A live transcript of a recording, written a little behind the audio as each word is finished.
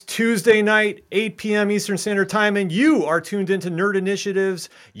Tuesday night, 8 p.m. Eastern Standard Time, and you are tuned into Nerd Initiative's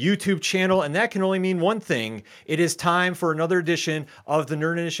YouTube channel, and that can only mean one thing. It is time for another edition of the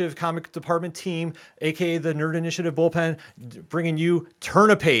Nerd Initiative Comic Department team, aka the Nerd Initiative Bullpen, bringing you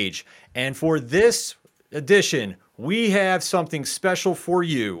Turn a Page. And for this edition, we have something special for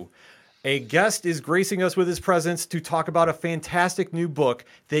you. A guest is gracing us with his presence to talk about a fantastic new book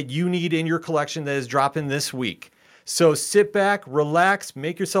that you need in your collection that is dropping this week. So sit back, relax,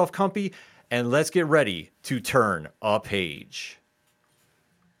 make yourself comfy, and let's get ready to turn a page.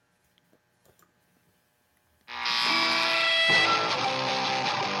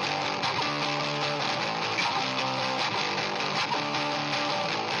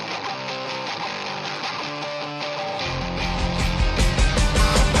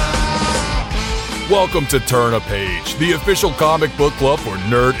 Welcome to Turn a Page, the official comic book club for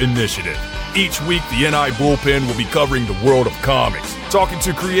Nerd Initiative. Each week, the NI Bullpen will be covering the world of comics, talking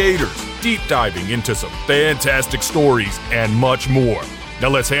to creators, deep diving into some fantastic stories, and much more. Now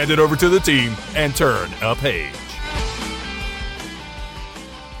let's hand it over to the team and turn a page.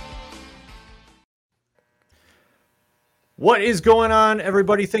 What is going on,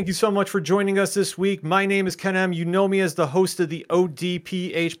 everybody? Thank you so much for joining us this week. My name is Ken M. You know me as the host of the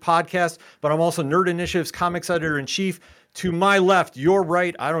ODPH podcast, but I'm also Nerd Initiative's comics editor-in-chief. To my left, your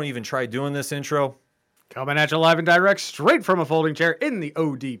right, I don't even try doing this intro. Coming at you live and direct, straight from a folding chair in the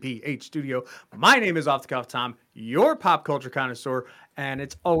ODPH studio. My name is Off the Cuff Tom, your pop culture connoisseur, and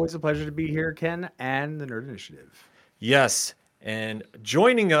it's always a pleasure to be here, Ken, and the Nerd Initiative. Yes, and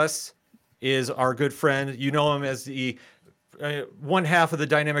joining us is our good friend. You know him as the one half of the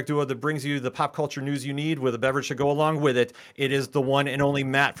dynamic duo that brings you the pop culture news you need with a beverage to go along with it. It is the one and only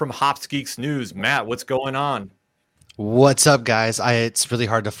Matt from Hops Geeks News. Matt, what's going on? What's up, guys? It's really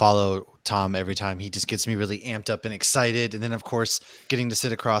hard to follow Tom every time. He just gets me really amped up and excited. And then, of course, getting to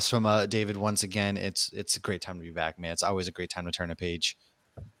sit across from David once again, it's a great time to be back, man. It's always a great time to turn a page.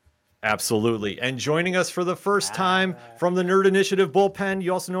 Absolutely. And joining us for the first time from the Nerd Initiative Bullpen,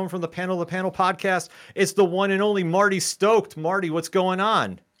 you also know him from the Panel to Panel podcast, it's the one and only Marty Stoked. Marty, what's going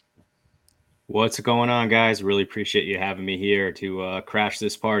on? What's going on, guys? Really appreciate you having me here to crash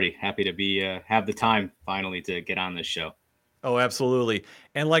this party. Happy to be have the time finally to get on this show. Oh, absolutely.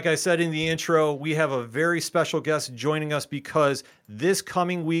 And like I said in the intro, we have a very special guest joining us because this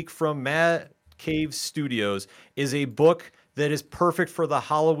coming week from Mad Cave Studios is a book that is perfect for the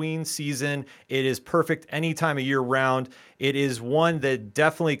Halloween season. It is perfect any time of year round. It is one that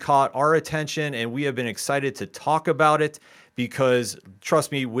definitely caught our attention, and we have been excited to talk about it. Because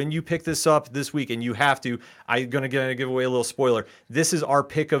trust me, when you pick this up this week, and you have to, I'm going to give away a little spoiler. This is our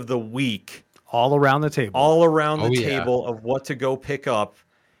pick of the week. All around the table. All around the table of what to go pick up.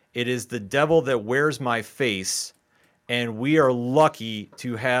 It is The Devil That Wears My Face. And we are lucky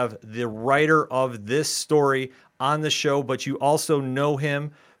to have the writer of this story on the show. But you also know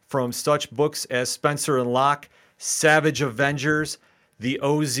him from such books as Spencer and Locke, Savage Avengers, The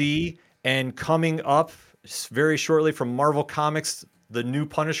OZ, and coming up very shortly from Marvel Comics, the new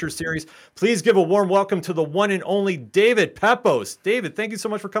Punisher series. Please give a warm welcome to the one and only David PEPOSE. David, thank you so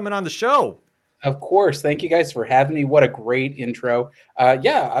much for coming on the show. Of course. Thank you guys for having me. What a great intro.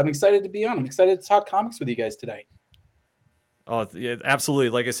 I'm excited to be on. I'm excited to talk comics with you guys tonight. Oh, yeah, absolutely.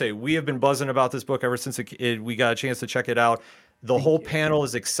 Like I say, we have been buzzing about this book ever since we got a chance to check it out. The whole panel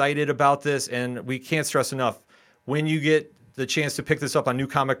is excited about this, and we can't stress enough, when you get the chance to pick this up on New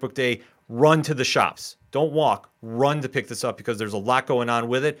Comic Book Day, run to the shops. Don't walk, run to pick this up because there's a lot going on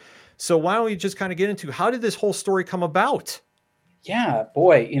with it. So why don't we just kind of get into how did this whole story come about? Yeah,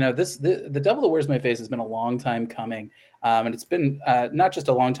 boy, the Devil That Wears My Face has been a long time coming. And it's been not just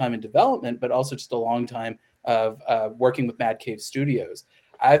a long time in development, but also just a long time of working with Mad Cave Studios.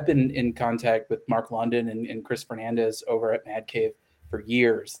 I've been in contact with Mark London and Chris Fernandez over at Mad Cave for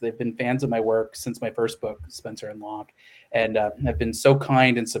years. They've been fans of my work since my first book, Spencer and Locke, and have been so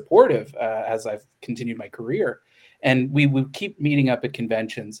kind and supportive as I've continued my career. And we would keep meeting up at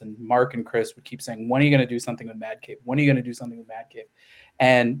conventions, and Mark and Chris would keep saying, when are you going to do something with Mad Cave? When are you going to do something with Mad Cave?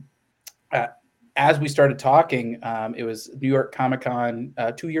 And as we started talking, it was New York Comic Con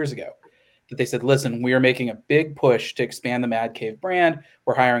 2 years ago that they said, listen, we are making a big push to expand the Mad Cave brand.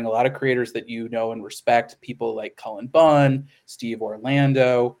 We're hiring a lot of creators that you know and respect, people like Cullen Bunn, Steve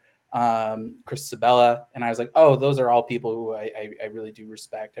Orlando, Chris Sabella. And I was like, oh, those are all people who I really do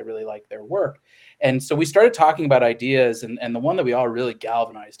respect. I really like their work. And so we started talking about ideas. And the one that we all really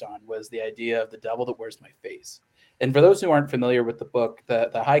galvanized on was the idea of The Devil That Wears My Face. And for those who aren't familiar with the book,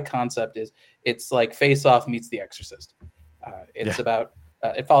 the high concept is it's like Face Off meets The Exorcist. It's about,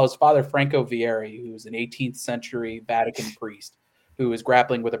 it follows Father Franco Vieri, who's an 18th century Vatican priest who is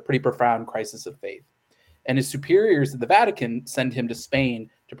grappling with a pretty profound crisis of faith. And his superiors at the Vatican send him to Spain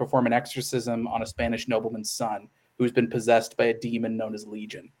to perform an exorcism on a Spanish nobleman's son who's been possessed by a demon known as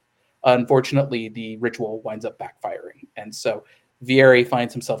Legion. Unfortunately, the ritual winds up backfiring. And so Vieri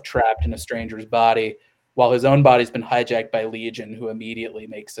finds himself trapped in a stranger's body while his own body's been hijacked by Legion, who immediately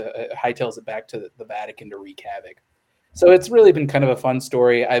hightails it back to the Vatican to wreak havoc. So it's really been kind of a fun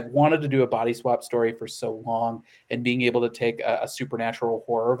story. I've wanted to do a body swap story for so long, and being able to take a supernatural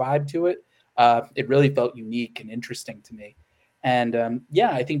horror vibe to it, it really felt unique and interesting to me. And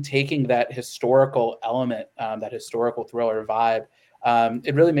I think taking that historical element, that historical thriller vibe,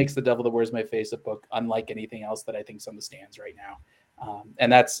 it really makes The Devil That Wears My Face a book unlike anything else that I think's on the stands right now.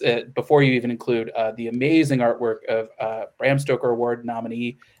 And that's before you even include the amazing artwork of Bram Stoker Award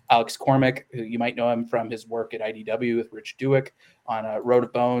nominee Alex Cormack, who you might know him from his work at IDW with Rich Douek on Road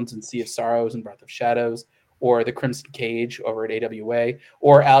of Bones and Sea of Sorrows and Breath of Shadows, or The Crimson Cage over at AWA,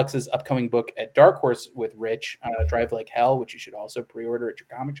 or Alex's upcoming book at Dark Horse with Rich, Drive Like Hell, which you should also pre-order at your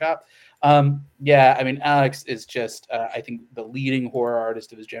comic shop. Alex is just, I think, the leading horror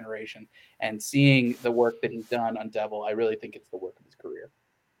artist of his generation, and seeing the work that he's done on Devil, I really think it's the work of his career.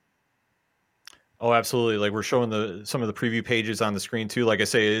 Oh, absolutely. Like, we're showing some of the preview pages on the screen too. Like I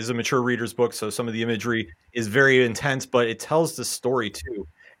say, it is a mature reader's book, so some of the imagery is very intense, but it tells the story too.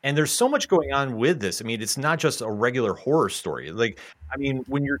 And there's so much going on with this. I mean, it's not just a regular horror story. Like, I mean,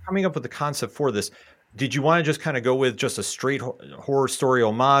 when you're coming up with the concept for this, did you want to just kind of go with just a straight horror story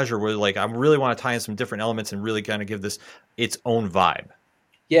homage, or were like, I really want to tie in some different elements and really kind of give this its own vibe?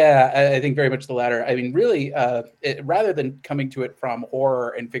 Yeah, I think very much the latter. I mean, really, rather than coming to it from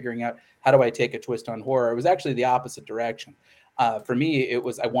horror and figuring out how do I take a twist on horror, it was actually the opposite direction. For me, it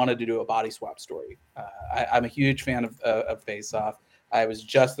was I wanted to do a body swap story. I'm a huge fan of Face Off. I was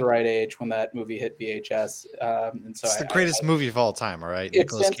just the right age when that movie hit VHS, and so it's the greatest movie of all time. All right,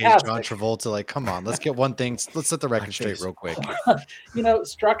 Nicolas Cage, John Travolta. Like, come on, let's get one thing. Let's set the record straight real quick.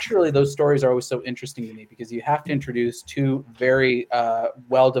 Structurally, those stories are always so interesting to me because you have to introduce two very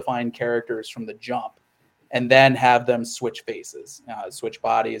well-defined characters from the jump, and then have them switch faces, switch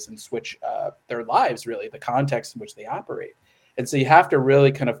bodies, and switch their lives. Really, the context in which they operate, and so you have to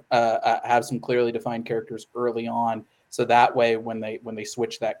really kind of have some clearly defined characters early on. So that way, when they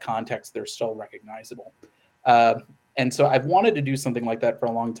switch that context, they're still recognizable. And so I've wanted to do something like that for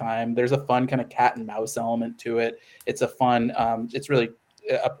a long time. There's a fun kind of cat and mouse element to it. It's a fun, it's really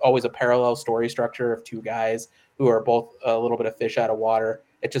always a parallel story structure of two guys who are both a little bit of fish out of water.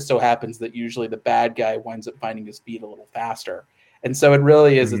 It just so happens that usually the bad guy winds up finding his feet a little faster. And so it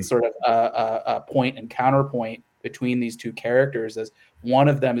really is, it's sort of a point and counterpoint between these two characters, as one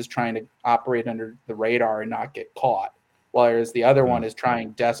of them is trying to operate under the radar and not get caught, whereas the other one is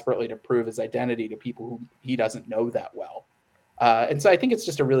trying desperately to prove his identity to people who he doesn't know that well. And so I think it's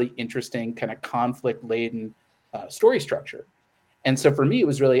just a really interesting kind of conflict-laden story structure. And so for me, it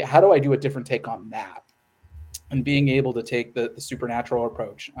was really, how do I do a different take on that? And being able to take the supernatural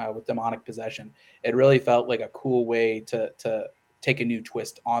approach with demonic possession, it really felt like a cool way to take a new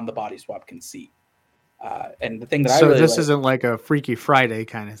twist on the body swap conceit. And the thing that I really this isn't like a Freaky Friday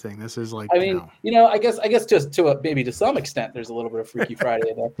kind of thing. This is like, I mean, I guess just maybe to some extent, there's a little bit of Freaky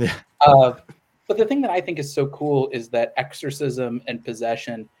Friday there. Yeah. But the thing that I think is so cool is that exorcism and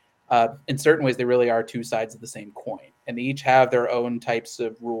possession, in certain ways, they really are two sides of the same coin, and they each have their own types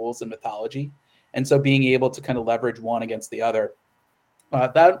of rules and mythology. And so being able to kind of leverage one against the other,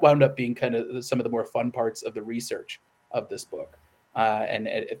 that wound up being kind of some of the more fun parts of the research of this book. And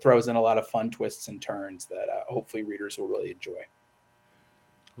it throws in a lot of fun twists and turns that hopefully readers will really enjoy.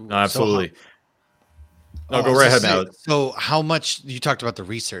 No, absolutely. Go right ahead, Matt. So how much, you talked about the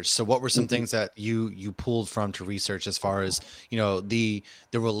research. So what were some things that you pulled from to research as far as, the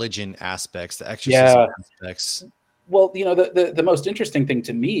religion aspects, the exorcism aspects? Well, the most interesting thing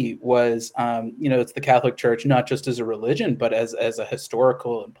to me was, it's the Catholic Church, not just as a religion, but as a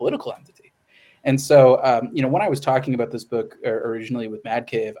historical and political entity. And so, when I was talking about this book originally with Mad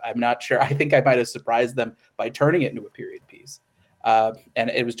Cave, I'm not sure. I think I might have surprised them by turning it into a period piece. And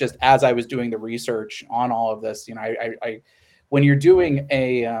it was just as I was doing the research on all of this, when you're doing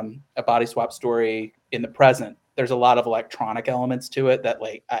a body swap story in the present, there's a lot of electronic elements to it that,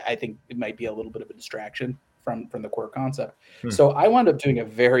 like, I think it might be a little bit of a distraction from the core concept. So I wound up doing a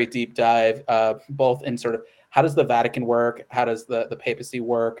very deep dive, both in sort of how does the Vatican work, how does the papacy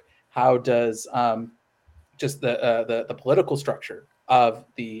work, how does just the political structure of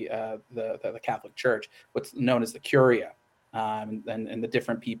the Catholic Church, what's known as the Curia, and the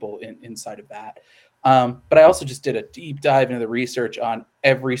different people inside of that. But I also just did a deep dive into the research on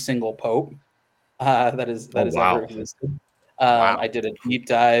every single pope that has ever existed. Wow. I did a deep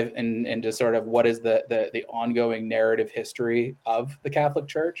dive into sort of what is the ongoing narrative history of the Catholic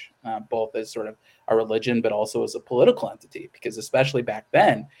Church, both as sort of a religion, but also as a political entity, because especially back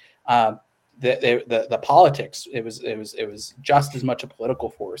then, the politics, it was just as much a political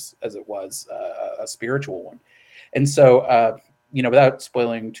force as it was a spiritual one. And so, without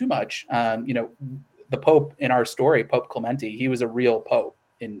spoiling too much, the Pope in our story, Pope Clementi, he was a real Pope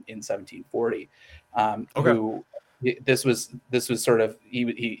in 1740, who this was sort of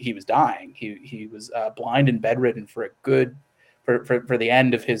he was dying. He was blind and bedridden for the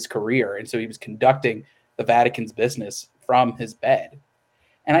end of his career, and so he was conducting the Vatican's business from his bed.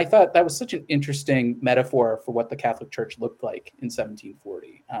 And I thought that was such an interesting metaphor for what the Catholic Church looked like in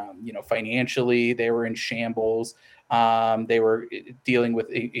 1740. Financially, they were in shambles. They were dealing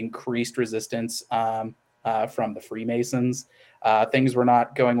with increased resistance from the Freemasons. Things were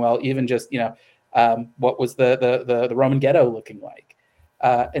not going well. Even just, what was the Roman ghetto looking like?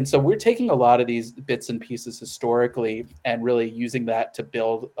 And so we're taking a lot of these bits and pieces historically and really using that to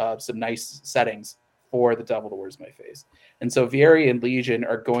build some nice settings for The Devil That Wears My Face. And so Vieri and Legion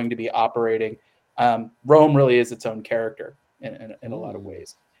are going to be operating. Rome really is its own character in a lot of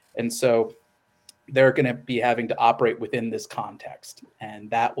ways. And so they're going to be having to operate within this context. And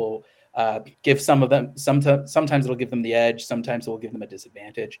that will give some of them, sometimes it'll give them the edge, sometimes it will give them a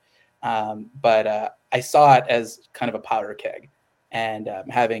disadvantage. But I saw it as kind of a powder keg. And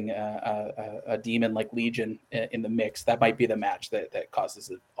having a demon like Legion in the mix, that might be the match that causes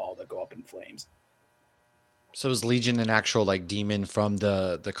it all to go up in flames. So is Legion an actual like demon from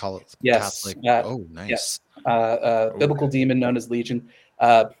the Yes. Catholic? Oh, nice. Yes. Biblical demon known as Legion.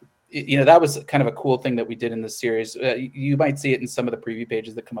 That was kind of a cool thing that we did in this series. You might see it in some of the preview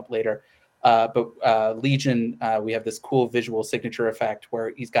pages that come up later. But Legion, we have this cool visual signature effect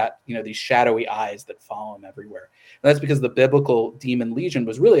where he's got, these shadowy eyes that follow him everywhere. And that's because the biblical demon Legion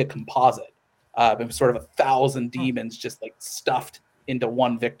was really a composite. It was sort of 1,000 demons just like stuffed into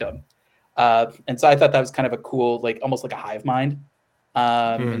one victim. And so I thought that was kind of a cool, like almost like a hive mind.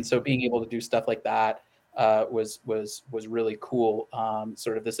 And so being able to do stuff like that was really cool.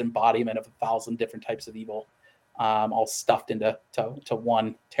 Sort of this embodiment of 1,000 different types of evil, all stuffed into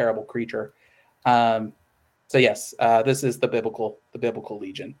one terrible creature. So yes, this is the biblical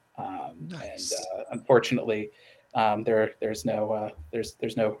Legion. Nice. And unfortunately, there's no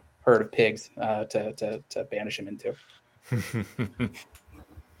herd of pigs to banish him into.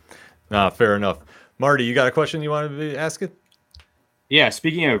 Fair enough. Marty, you got a question you wanted to be asking? Yeah,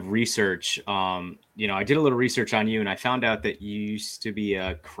 speaking of research, I did a little research on you, and I found out that you used to be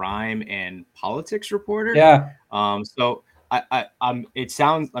a crime and politics reporter. Yeah. So it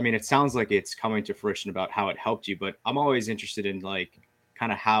sounds like it's coming to fruition about how it helped you, but I'm always interested in like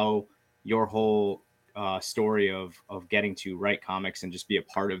kind of how your whole story of getting to write comics and just be a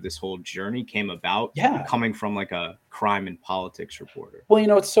part of this whole journey came about. Yeah. Coming from like a crime and politics reporter.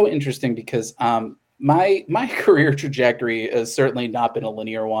 Well, it's so interesting because my career trajectory has certainly not been a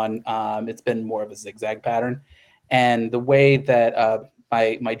linear one. It's been more of a zigzag pattern. And the way that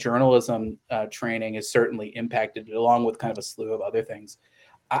my journalism training has certainly impacted it, along with kind of a slew of other things.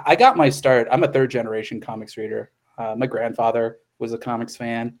 I got my start. I'm a third generation comics reader. My grandfather was a comics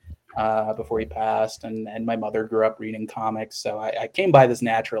fan before he passed, and my mother grew up reading comics. So I came by this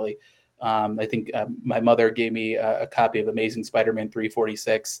naturally. I think my mother gave me a copy of Amazing Spider-Man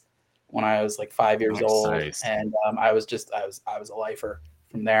 346 when I was like 5 years old. Nice. And I was a lifer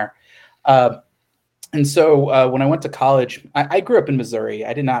from there. And so when I went to college, I grew up in Missouri.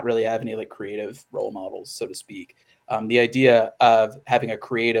 I did not really have any like creative role models, so to speak. The idea of having a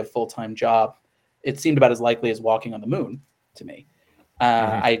creative full-time job, it seemed about as likely as walking on the moon to me.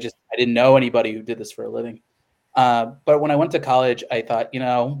 I didn't know anybody who did this for a living. But when I went to college, I thought,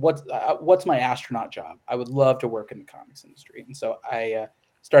 what's my astronaut job? I would love to work in the comics industry. And so I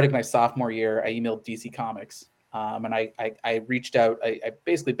started my sophomore year. I emailed DC Comics, and I reached out. I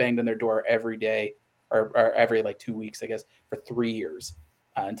basically banged on their door every day or every like 2 weeks, I guess, for 3 years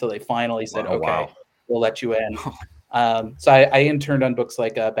until they finally said, we'll let you in. So I interned on books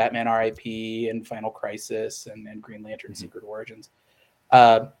like Batman R.I.P. and Final Crisis and Green Lantern Secret Origins.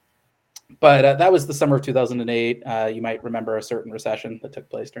 But that was the summer of 2008. You might remember a certain recession that took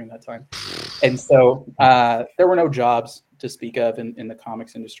place during that time. And so there were no jobs to speak of in the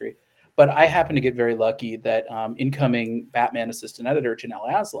comics industry. But I happened to get very lucky that incoming Batman assistant editor,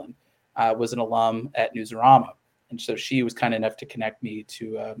 Janelle Aslan, was an alum at Newsarama. And so she was kind enough to connect me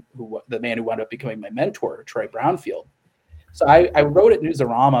to the man who wound up becoming my mentor, Troy Brownfield. So I wrote at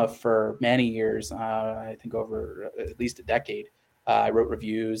Newsarama for many years, I think over at least a decade. I wrote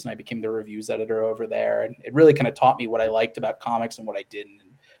reviews, and I became the reviews editor over there. And it really kind of taught me what I liked about comics and what I didn't,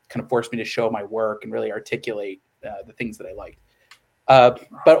 and kind of forced me to show my work and really articulate the things that I liked.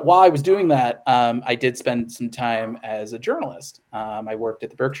 But while I was doing that, I did spend some time as a journalist. I worked at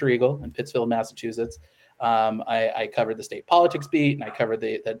the Berkshire Eagle in Pittsfield, Massachusetts. I covered the state politics beat, and I covered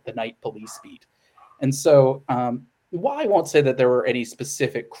the night police beat. And so while I won't say that there were any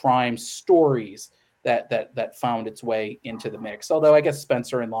specific crime stories that found its way into the mix, although I guess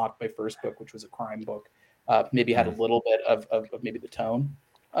Spencer and Locke, my first book, which was a crime book, maybe had a little bit of maybe the tone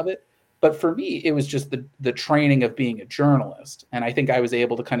of it. But for me, it was just the training of being a journalist. And I think I was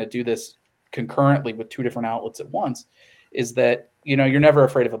able to kind of do this concurrently with two different outlets at once, is that, you're never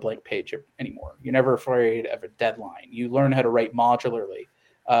afraid of a blank page anymore. You're never afraid of a deadline. You learn how to write modularly.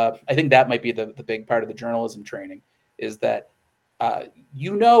 I think that might be the big part of the journalism training, is that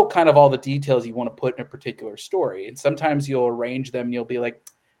kind of all the details you want to put in a particular story. And sometimes you'll arrange them and you'll be like,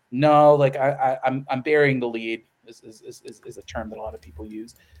 no, like I'm burying the lead is a term that a lot of people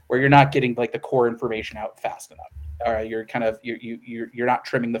use, where you're not getting like the core information out fast enough. Or you're kind of you're not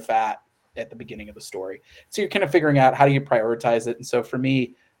trimming the fat at the beginning of the story. So you're kind of figuring out how do you prioritize it. And so for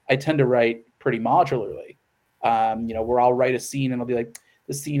me, I tend to write pretty modularly. Where I'll write a scene and I'll be like,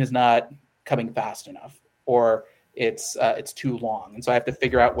 the scene is not coming fast enough, or it's too long. And so I have to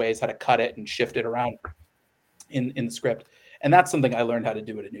figure out ways how to cut it and shift it around in the script. And that's something I learned how to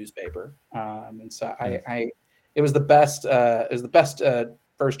do at a newspaper. And so it was the best,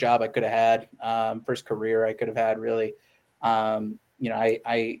 first job I could have had, first career I could have had, really.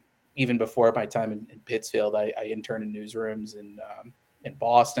 I even before my time in Pittsfield, I interned in newsrooms in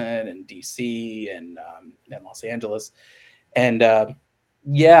Boston and DC and Los Angeles. And to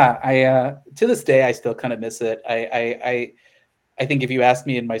this day, I still kind of miss it. I think if you asked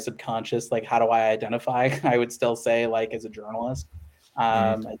me in my subconscious, like, how do I identify, I would still say, like, as a journalist.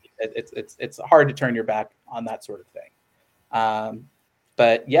 I think it's hard to turn your back on that sort of thing.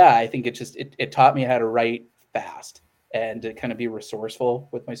 But yeah, I think it taught me how to write fast and to kind of be resourceful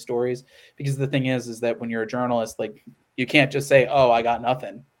with my stories. Because the thing is that when you're a journalist, like, you can't just say, oh, I got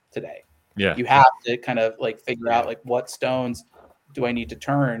nothing today. Yeah. You have to kind of like figure out like what stones do I need to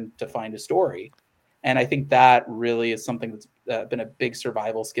turn to find a story. And I think that really is something that's been a big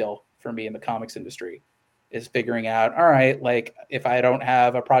survival skill for me in the comics industry, is figuring out, all right, like, if I don't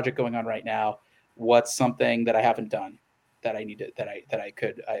have a project going on right now, what's something that I haven't done that I need to, that I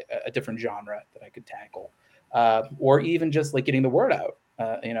could, a different genre that I could tackle, or even just like getting the word out,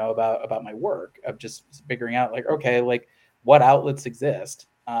 about my work, of just figuring out like, okay, like, what outlets exist,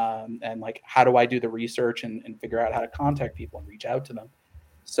 and like, how do I do the research and figure out how to contact people and reach out to them.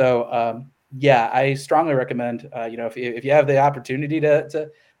 So I strongly recommend, if you have the opportunity to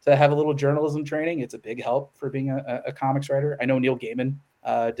have a little journalism training, it's a big help for being a comics writer. I know Neil Gaiman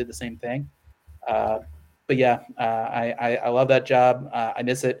did the same thing. I love that job. I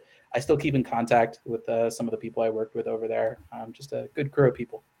miss it. I still keep in contact with some of the people I worked with over there. Just a good crew of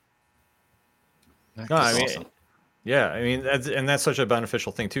people. No, I mean, awesome. Yeah, I mean, that's such a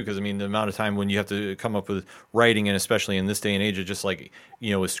beneficial thing too, because I mean, the amount of time when you have to come up with writing, and especially in this day and age, of just like,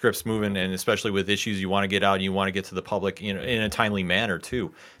 with scripts moving, and especially with issues you want to get out, and you want to get to the public, in a timely manner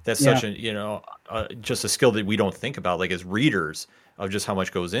too. That's such a, just a skill that we don't think about, like, as readers, of just how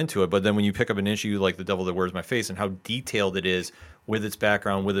much goes into it. But then when you pick up an issue like The Devil That Wears My Face, and how detailed it is with its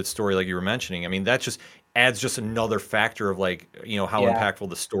background, with its story, like you were mentioning, I mean, that just adds just another factor of like, how impactful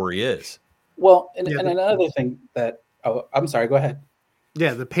the story is. Well, and another thing that, I'm sorry, go ahead.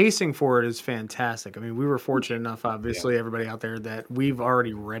 Yeah, the pacing for it is fantastic. I mean, we were fortunate enough, obviously, everybody out there, that we've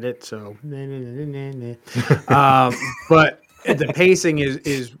already read it. So, but the pacing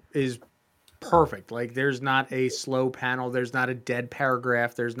is perfect. Like, there's not a slow panel, there's not a dead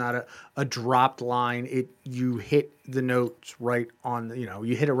paragraph, there's not a dropped line. You hit the notes right on,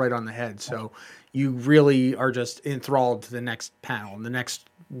 you hit it right on the head. So you really are just enthralled to the next panel and the next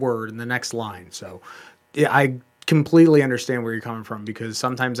word and the next line. So yeah, I completely understand where you're coming from, because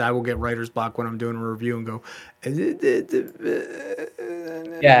sometimes I will get writer's block when I'm doing a review and go, you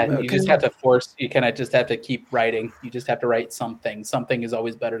just have to you kind of just have to keep writing. You just have to write something. Something is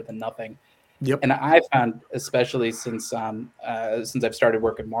always better than nothing. Yep. And I found, especially since I've started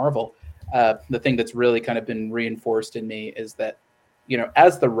working Marvel, the thing that's really kind of been reinforced in me is that,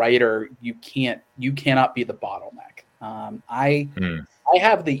 as the writer, you cannot be the bottleneck. I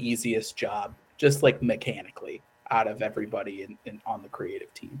have the easiest job, just like mechanically, out of everybody on the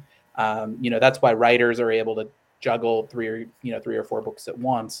creative team. That's why writers are able to juggle three or four books at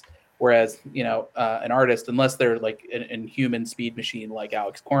once. Whereas, an artist, unless they're like an inhuman speed machine like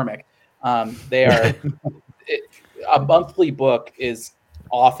Alex Cormack, they are, a monthly book is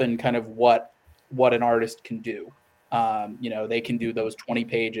often kind of what an artist can do. They can do those 20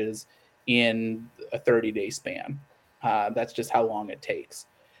 pages in a 30-day span. That's just how long it takes.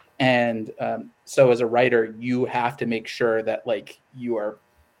 And so as a writer, you have to make sure that like you are,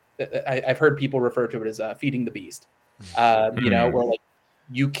 I've heard people refer to it as feeding the beast, where like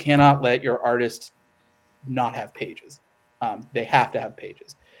you cannot let your artist not have pages. They have to have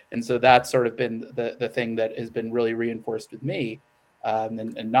pages. And so that's sort of been the thing that has been really reinforced with me.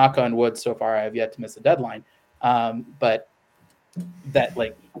 And knock on wood, so far I have yet to miss a deadline. But that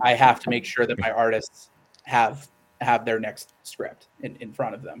like I have to make sure that my artists have their next script in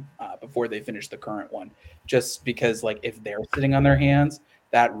front of them before they finish the current one. Just because like if they're sitting on their hands,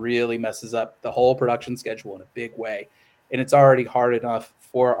 that really messes up the whole production schedule in a big way. And it's already hard enough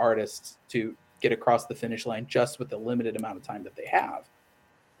for artists to get across the finish line just with the limited amount of time that they have.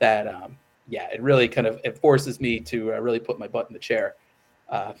 That it really kind of it forces me to really put my butt in the chair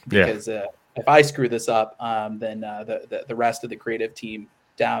because if I screw this up, then the rest of the creative team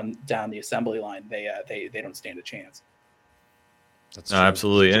down the assembly line they don't stand a chance. That's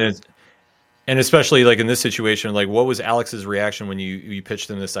absolutely. And especially like in this situation, like what was Alex's reaction when you pitched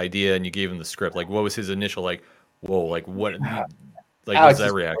him this idea and you gave him the script? Like what was his initial like, whoa, like what, like Alex what's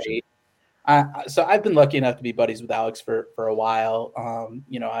that reaction? So I've been lucky enough to be buddies with Alex for a while.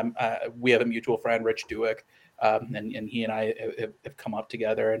 We have a mutual friend, Rich Duick, and he and I have come up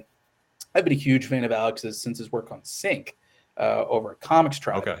together. And I've been a huge fan of Alex's since his work on Sync over at Comics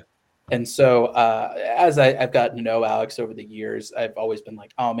Tribe. Okay. And so as I've gotten to know Alex over the years, I've always been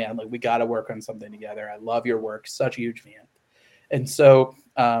like, oh man, like we got to work on something together. I love your work, such a huge fan. And so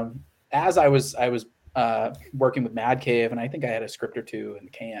as I was working with Mad Cave, and I think I had a script or two in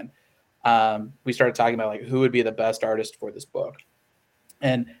the can, we started talking about like who would be the best artist for this book.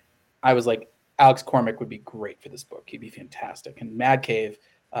 And I was like, Alex Cormack would be great for this book. He'd be fantastic. And Mad Cave,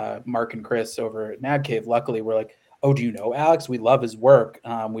 Mark and Chris over at Mad Cave, luckily were like, oh, do you know Alex? We love his work.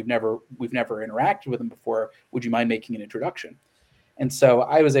 We've never interacted with him before. Would you mind making an introduction? And so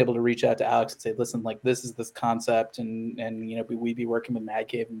I was able to reach out to Alex and say, listen, like this is this concept, and we'd be working with Mad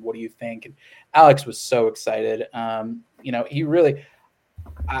Cave, and what do you think? And Alex was so excited. He really,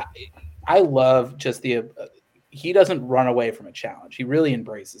 I love just he doesn't run away from a challenge. He really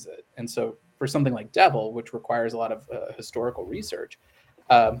embraces it. And so for something like Devil, which requires a lot of historical research,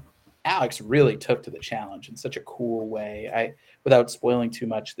 Alex really took to the challenge in such a cool way. Without spoiling too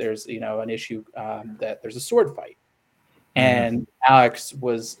much, there's an issue that there's a sword fight, and Alex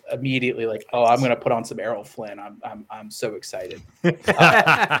was immediately like, "Oh, I'm going to put on some Errol Flynn. I'm so excited."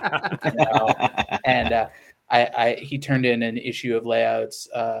 He turned in an issue of layouts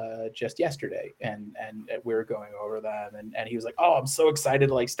just yesterday, and we were going over them, and he was like, "Oh, I'm so excited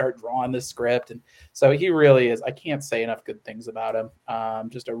to like start drawing this script." And so he really is. I can't say enough good things about him.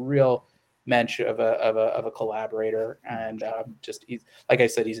 Just a real mensch of a collaborator, and he's like I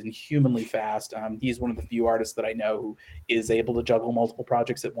said, he's inhumanly fast. He's one of the few artists that I know who is able to juggle multiple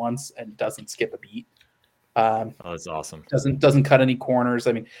projects at once and doesn't skip a beat. That's awesome. Doesn't cut any corners.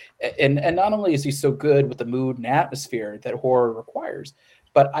 I mean, and not only is he so good with the mood and atmosphere that horror requires,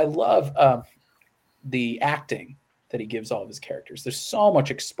 but I love the acting that he gives all of his characters. There's so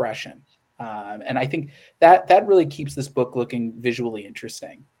much expression, and I think that really keeps this book looking visually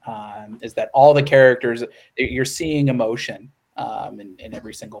interesting. Is that all the characters, you're seeing emotion in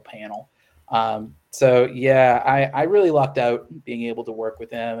every single panel. So yeah, I really lucked out being able to work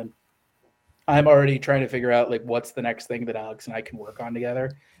with him, and I'm already trying to figure out like what's the next thing that Alex and I can work on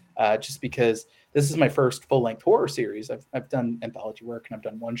together. Just because this is my first full-length horror series. I've done anthology work and I've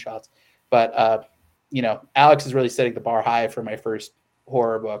done one-shots, but Alex is really setting the bar high for my first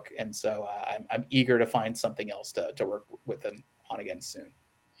horror book, and so I'm eager to find something else to work with him on again soon.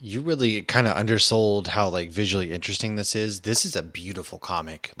 You really kind of undersold how like visually interesting this is. This is a beautiful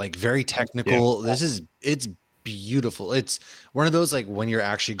comic, like very technical. Yeah. It's beautiful. It's one of those like when you're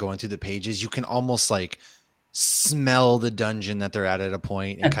actually going through the pages, you can almost like smell the dungeon that they're at a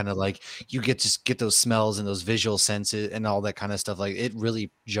point, and kind of like you get those smells and those visual senses and all that kind of stuff. Like it really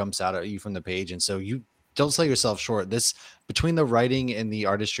jumps out at you from the page, and so you don't sell yourself short. This, between the writing and the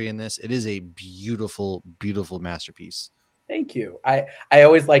artistry in this, it is a beautiful, beautiful masterpiece. Thank you. I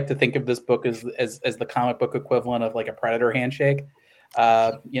always like to think of this book as the comic book equivalent of like a Predator handshake.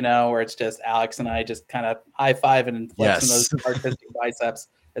 Where it's just Alex and I just kind of high fiving and flexing those artistic biceps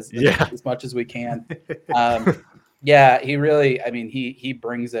as much as we can. He really, I mean, he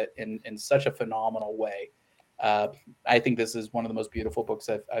brings it in such a phenomenal way. I think this is one of the most beautiful books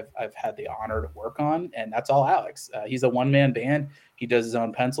I've had the honor to work on, and that's all Alex. He's a one-man band. He does his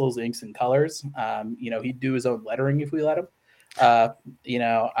own pencils, inks, and colors. He'd do his own lettering if we let him. Oh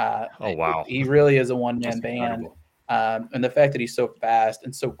wow, he really is a one-man That's band. incredible. And the fact that he's so fast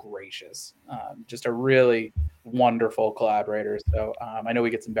and so gracious, just a really wonderful collaborator. So I know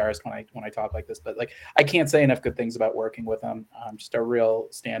he gets embarrassed when I talk like this, but like I can't say enough good things about working with him. Just a real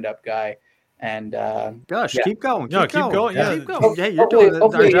stand-up guy. And Gosh, yeah. keep going. No, keep going. Yeah. Keep going. Yeah, you're hopefully, doing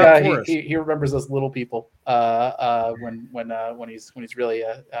hopefully our job for us. he remembers us little people when he's really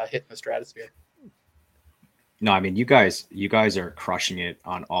hitting the stratosphere. No, I mean you guys are crushing it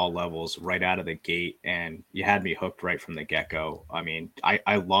on all levels right out of the gate, and you had me hooked right from the get-go. I mean,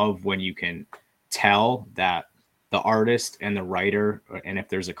 I love when you can tell that the artist and the writer, and if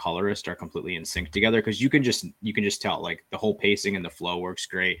there's a colorist, are completely in sync together, because you can just tell, like, the whole pacing and the flow works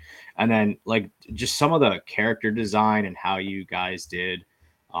great. And then like just some of the character design and how you guys did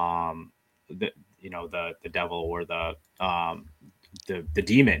the devil, or the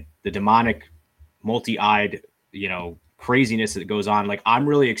demon, the demonic multi-eyed craziness that goes on. Like, I'm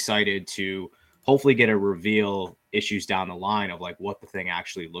really excited to hopefully get a reveal issues down the line of like what the thing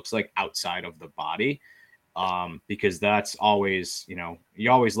actually looks like outside of the body, because that's always, you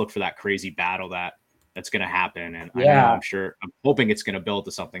always look for that crazy battle that's going to happen. And Yeah. I'm hoping it's going to build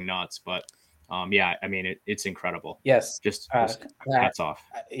to something nuts, but I mean, it's incredible. Yes. Just hats off.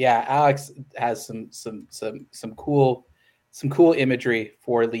 Yeah. Alex has some cool imagery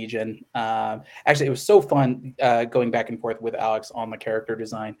for Legion. Actually, it was so fun going back and forth with Alex on the character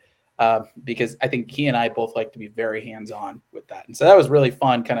design, because I think he and I both like to be very hands-on with that. And so that was really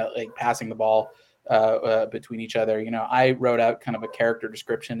fun, kind of like passing the ball between each other. I wrote out kind of a character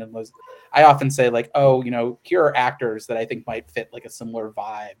description, and I often say like, oh, here are actors that I think might fit like a similar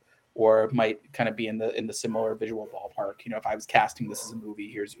vibe, or might kind of be in the similar visual ballpark. If I was casting this as a movie,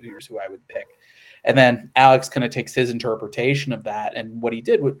 here's who I would pick. And then Alex kind of takes his interpretation of that. And what he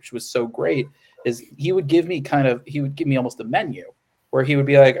did, which was so great, is he would give me almost a menu where he would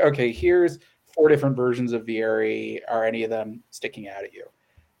be like, okay, here's 4 different versions of Vieri. Are any of them sticking out at you?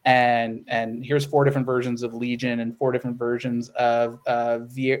 And here's 4 different versions of Legion, and 4 different versions of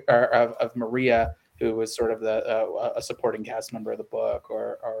Maria, who was sort of a supporting cast member of the book,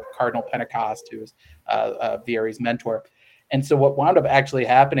 or Cardinal Pentecost, who was Vieri's mentor. And so what wound up actually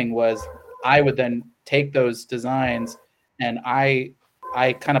happening was I would then take those designs, and I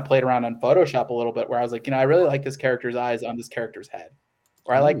kind of played around on Photoshop a little bit, where I was like, I really like this character's eyes on this character's head,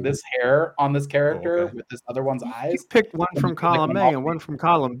 or I like this hair on this character with this other one's eyes. You picked one from column A and one from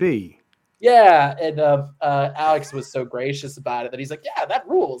column B. Yeah, and Alex was so gracious about it that he's like, yeah, that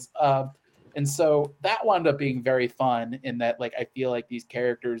rules. And so that wound up being very fun, in that, like, I feel like these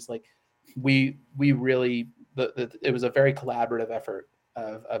characters, like, we really, it was a very collaborative effort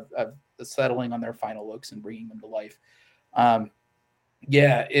of settling on their final looks and bringing them to life.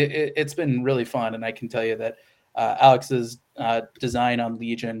 It's been really fun, and I can tell you that Alex's design on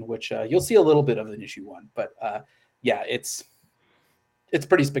Legion, which you'll see a little bit of in issue 1, but it's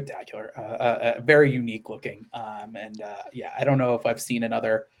pretty spectacular, very unique looking, and I don't know if I've seen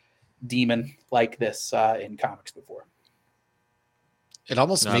another demon like this in comics before. It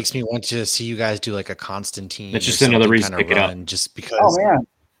almost makes me want to see you guys do like a Constantine. It's just another reason to pick it up, just because. Oh man!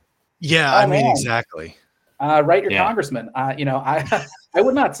 Yeah, I mean, exactly. Write your congressman. I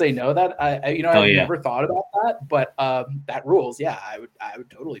would not say no. That I've never thought about that, but that rules. Yeah, I would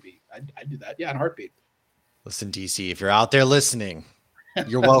totally be. I'd do that. Yeah, in a heartbeat. Listen, DC, if you're out there listening,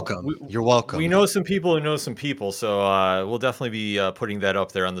 you're welcome. You're welcome. We know some people who know some people, so we'll definitely be putting that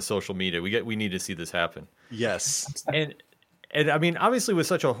up there on the social media. We need to see this happen. Yes. And I mean, obviously, with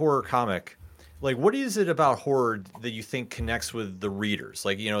such a horror comic, like, what is it about horror that you think connects with the readers?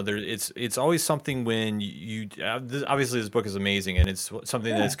 Like, it's always something when you obviously this book is amazing, and it's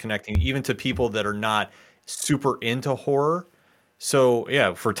something that's connecting even to people that are not super into horror. So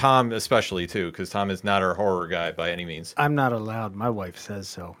yeah, for Tom especially too, because Tom is not our horror guy by any means. I'm not allowed. My wife says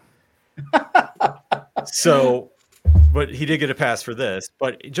so. But he did get a pass for this.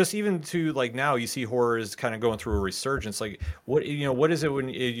 But just even to, like, now you see horror is kind of going through a resurgence. Like, what is it when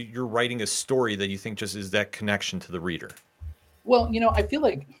you're writing a story that you think just is that connection to the reader? Well, I feel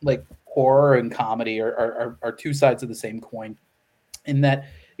like horror and comedy are 2 sides of the same coin, in that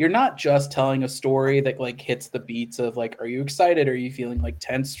you're not just telling a story that like hits the beats of like, are you excited? Are you feeling like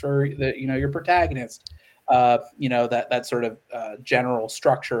tense for your protagonist? That sort of general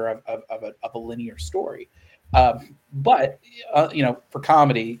structure of a linear story. But for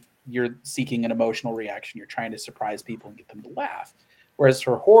comedy, you're seeking an emotional reaction. You're trying to surprise people and get them to laugh. Whereas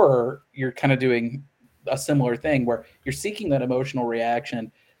for horror, you're kind of doing a similar thing where you're seeking that emotional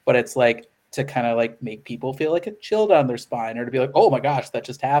reaction, but it's like to kind of like make people feel like a chill down their spine, or to be like, oh my gosh, that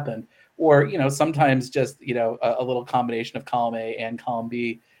just happened. Or, sometimes just, a little combination of column A and column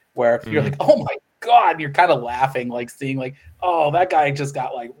B where you're like, oh my God, you're kind of laughing, like seeing like, oh, that guy just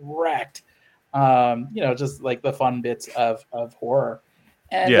got like wrecked. Just like the fun bits of horror.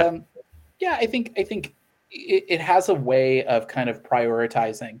 And I think it has a way of kind of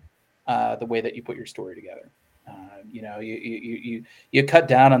prioritizing the way that you put your story together. You cut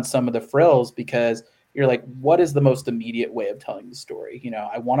down on some of the frills because you're like, what is the most immediate way of telling the story?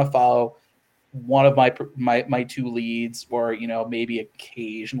 I want to follow one of my two leads, or maybe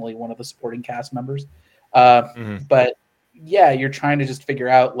occasionally one of the supporting cast members. But yeah, you're trying to just figure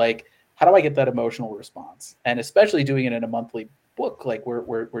out like, how do I get that emotional response? And especially doing it in a monthly book like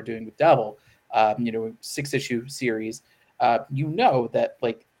we're doing with Devil, 6-issue series. That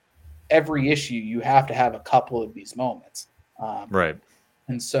like every issue you have to have a couple of these moments, Right.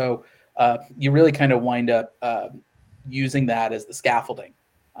 and so you really kind of wind up using that as the scaffolding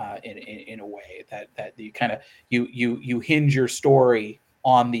in a way that you kind of you hinge your story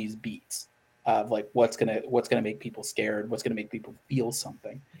on these beats of like what's gonna make people scared, what's gonna make people feel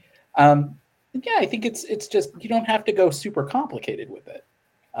something. I think it's just, you don't have to go super complicated with it.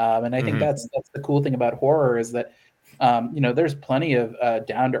 And I think that's the cool thing about horror is that, there's plenty of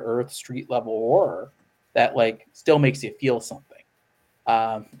down to earth street level horror that like still makes you feel something.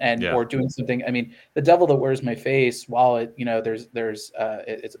 Or doing something. I mean, The Devil That Wears My Face, while it,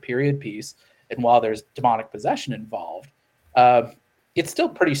 it's a period piece, and while there's demonic possession involved, it's still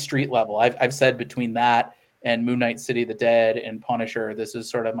pretty street level. I've said between that and Moon Knight City of the Dead and Punisher, this is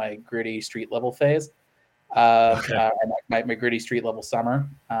sort of my gritty street level phase. My gritty street level summer.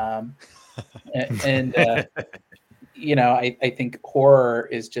 I think horror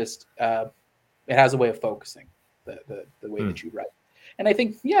is just it has a way of focusing the way that you write. And I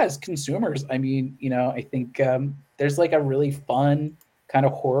think, as consumers, I mean, I think there's like a really fun kind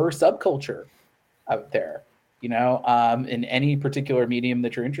of horror subculture out there, in any particular medium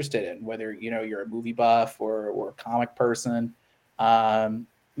that you're interested in, whether, you're a movie buff or a comic person.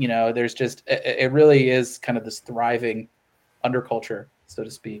 There's just, it really is kind of this thriving underculture, so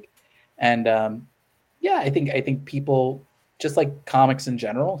to speak. And I think people, just like comics in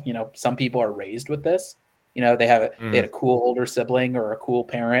general, some people are raised with this. They had a cool older sibling or a cool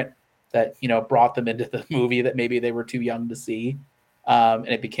parent that, brought them into the movie that maybe they were too young to see. And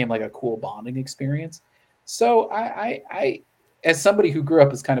it became like a cool bonding experience. So I as somebody who grew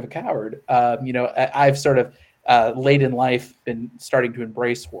up as kind of a coward, I've sort of late in life been starting to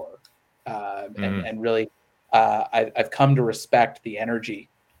embrace horror, and really I've come to respect the energy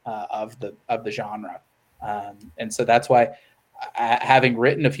of the genre. And so that's why, having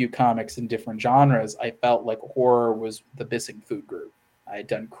written a few comics in different genres, I felt like horror was the missing food group. I had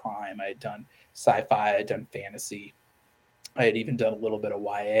done crime, I had done sci-fi, I had done fantasy, I had even done a little bit of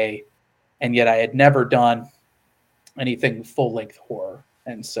YA, and yet I had never done anything full-length horror.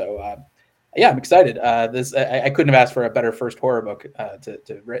 And so, I'm excited. I couldn't have asked for a better first horror book to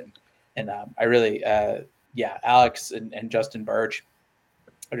have written. And I really, Alex and Justin Birch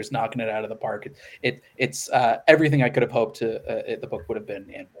are just knocking it out of the park. It's everything I could have hoped the book would have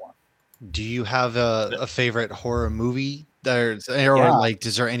been and more. Do you have a favorite horror movie? Is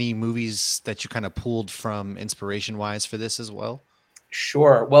there any movies that you kind of pulled from inspiration wise for this as well?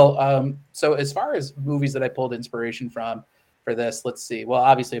 Sure. Well, so as far as movies that I pulled inspiration from for this, let's see. Well,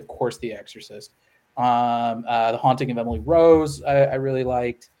 obviously, of course, The Exorcist. The Haunting of Emily Rose, I really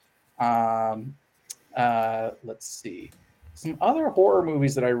liked. Let's see. Some other horror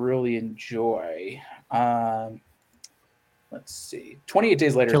movies that I really enjoy. Let's see. 28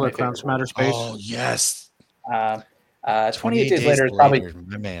 Days Later. Killer is my Clowns favorite from Outer Space. Oh, yes. 28 Days Later is probably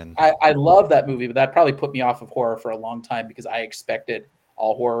my man. I love that movie, but that probably put me off of horror for a long time because I expected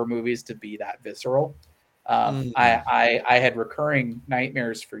all horror movies to be that visceral. I had recurring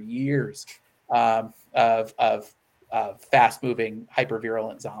nightmares for years of fast moving, hyper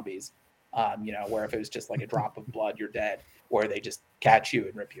virulent zombies. Where if it was just like a drop of blood, you're dead, or they just catch you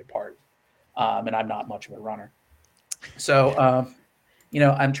and rip you apart. And I'm not much of a runner. So, I'm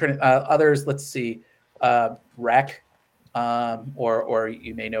trying to, others, let's see, Wreck, or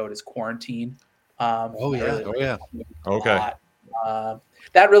you may know it as Quarantine. Okay.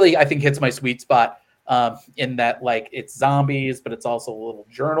 That really, I think, hits my sweet spot, in that, like, it's zombies, but it's also a little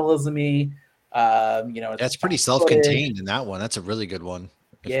journalism-y. It's pretty self-contained in that one. That's a really good one.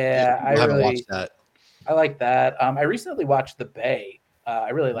 I haven't watched that. I like that. I recently watched The Bay.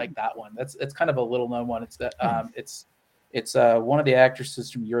 I really like that one. It's kind of a little known one. It's that it's one of the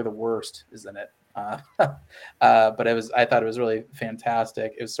actresses from You're the Worst is in it. But I thought it was really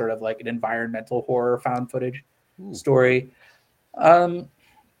fantastic. It was sort of like an environmental horror found footage story. I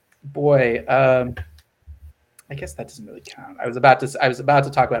guess that doesn't really count. I was about to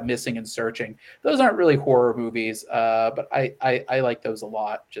talk about Missing and Searching. Those aren't really horror movies, but I like those a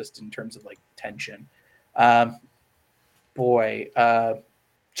lot, just in terms of like tension. Child's Play. Love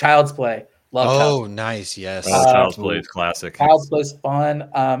Child's Play. Nice. Yes. Child's Play is classic. Child's Play is fun.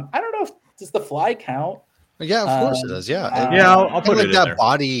 I don't know does The Fly count? Yeah, of course it does. Yeah, I'll put like it in that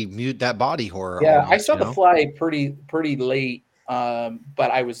there. that body horror. Yeah, almost, I saw The Fly pretty late,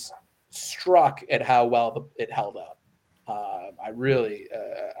 but I was struck at how well it held up. I really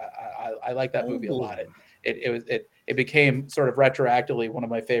I like that movie a lot. It became sort of retroactively one of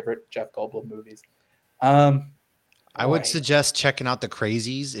my favorite Jeff Goldblum movies. I would suggest checking out The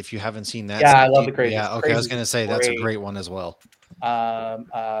Crazies if you haven't seen that. Yeah, I love The Crazies. Yeah, okay, I was gonna say that's a great one as well.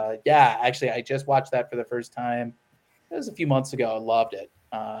 Yeah, actually, I just watched that for the first time. It was a few months ago. I loved it.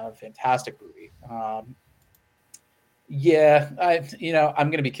 Fantastic movie. Yeah, I'm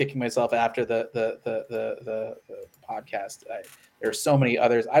going to be kicking myself after the podcast. There's so many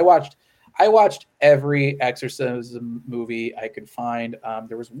others. I watched every exorcism movie I could find.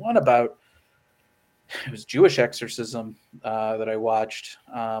 There was one about it was Jewish exorcism that I watched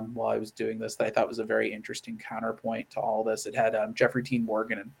while I was doing this that I thought was a very interesting counterpoint to all this. It had Jeffrey Dean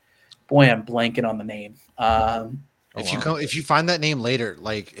Morgan, and boy, I'm blanking on the name. If you find that name later,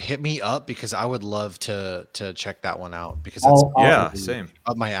 like hit me up because I would love to check that one out because that's same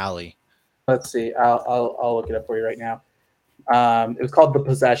up my alley. Let's see, I'll look it up for you right now. It was called The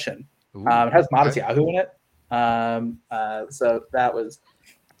Possession. It has Matisyahu in it. So that was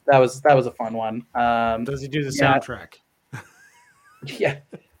a fun one. Does he do the soundtrack? Yeah.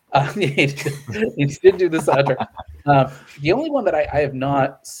 He did do the soundtrack. The only one that I have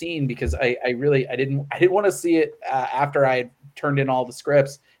not seen because I didn't want to see it after I had turned in all the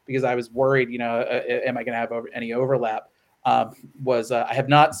scripts because I was worried, am I going to have any overlap? Was I have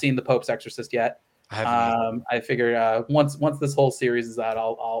not seen The Pope's Exorcist yet. I figured once this whole series is out,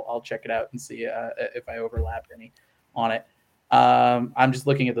 I'll check it out and see if I overlap any on it. I'm just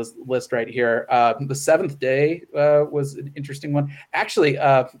looking at this list right here. The Seventh Day was an interesting one. Actually,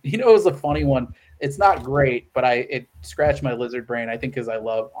 it was a funny one. It's not great, but it scratched my lizard brain. I think because I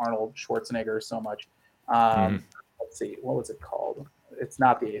love Arnold Schwarzenegger so much. Let's see, what was it called? It's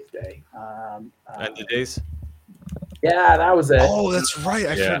not The Eighth Day. End of Days. Yeah, that was it. Oh, that's right.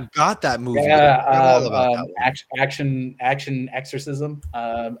 I forgot that movie. Yeah, action exorcism.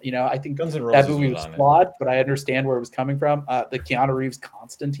 I think that movie was flawed, but I understand where it was coming from. The Keanu Reeves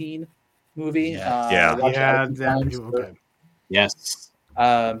Constantine movie. Okay. Yes.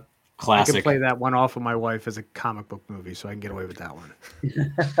 Classic. I can play that one off of my wife as a comic book movie, so I can get away with that one.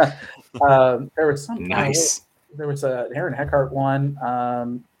 There was some nice. There was a Aaron Eckhart one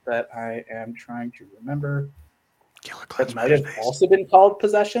that I am trying to remember. That might have also been called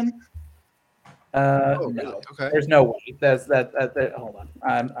Possession. No, really? Okay. There's no way. That's that. Hold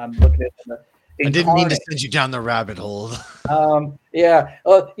on, I'm looking at the. I didn't mean to send you down the rabbit hole. Yeah.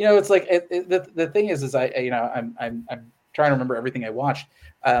 Well, it's like the thing is I'm trying to remember everything I watched.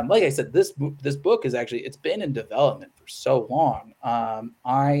 Like I said, this book is actually it's been in development for so long.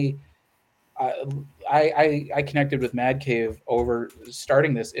 I connected with Mad Cave over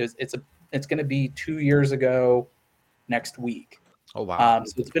starting this. It's going to be 2 years ago next week. Oh wow!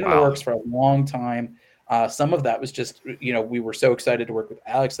 So it's been in the works for a long time. Some of that was just we were so excited to work with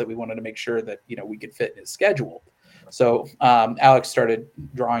Alex that we wanted to make sure that we could fit in his schedule. So Alex started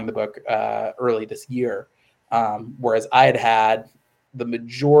drawing the book early this year, whereas I had the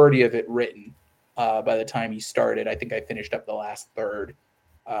majority of it written by the time he started. I think I finished up the last third.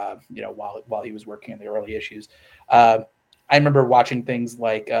 While he was working on the early issues. I remember watching things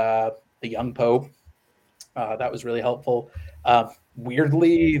like The Young Pope. That was really helpful.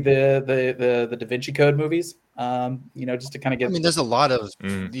 Weirdly, the Da Vinci Code movies, just to kind of get. I mean, there's a lot of,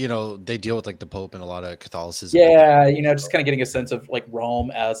 they deal with like the Pope and a lot of Catholicism. Yeah, just kind of getting a sense of like Rome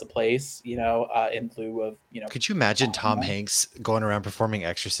as a place, in lieu of, Could you imagine Tom Hanks going around performing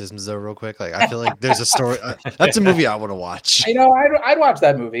exorcisms though, real quick? Like, I feel like there's a story. That's a movie I want to watch. I'd watch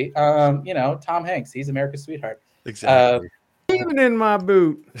that movie. Tom Hanks, he's America's sweetheart. Exactly. Even in my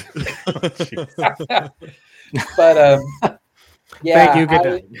boot. But yeah, thank you. Good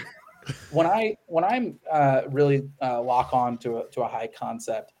night. When I'm really lock on to a high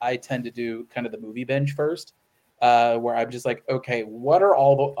concept, I tend to do kind of the movie binge first, where I'm just like, okay, what are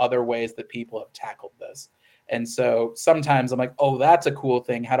all the other ways that people have tackled this? And so sometimes I'm like, oh, that's a cool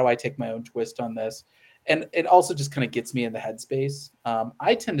thing. How do I take my own twist on this? And it also just kind of gets me in the headspace.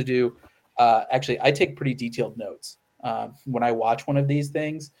 I tend to do actually, I take pretty detailed notes when I watch one of these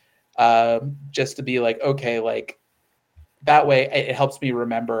things, just to be like, okay, like that way it helps me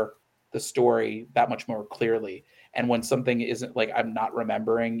remember the story that much more clearly. And when something isn't like I'm not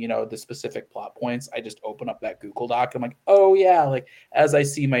remembering, the specific plot points, I just open up that Google Doc. And I'm like, oh yeah, like as I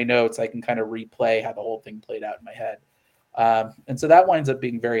see my notes, I can kind of replay how the whole thing played out in my head. And so that winds up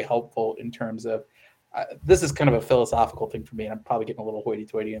being very helpful in terms of this is kind of a philosophical thing for me. And I'm probably getting a little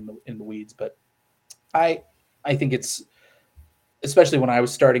hoity-toity in the weeds, but I think it's, especially when I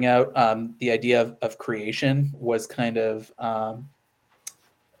was starting out, the idea of creation was kind of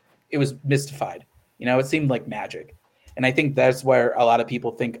it was mystified. It seemed like magic. And I think that's where a lot of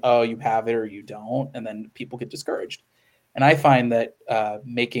people think, oh, you have it or you don't. And then people get discouraged. And I find that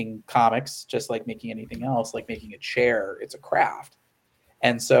making comics, just like making anything else, like making a chair, it's a craft.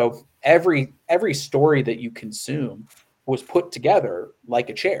 And so every story that you consume was put together like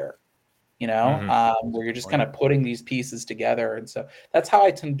a chair, where you're just kind of putting these pieces together. And so that's how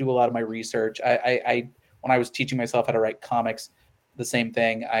I tend to do a lot of my research. I when I was teaching myself how to write comics, the same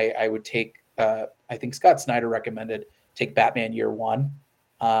thing. I would take, I think Scott Snyder recommended take Batman Year One.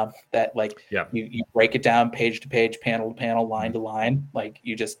 That like you break it down page to page, panel to panel, line to line. Like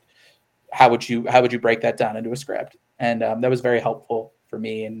you just how would you break that down into a script? And that was very helpful for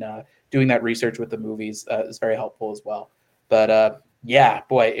me. And doing that research with the movies is very helpful as well. But yeah,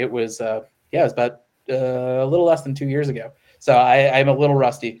 boy, it was it was about a little less than 2 years ago. So I'm a little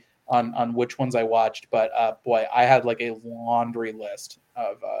rusty on which ones I watched, but boy, I had like a laundry list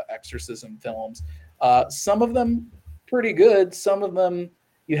of exorcism films. Some of them pretty good. Some of them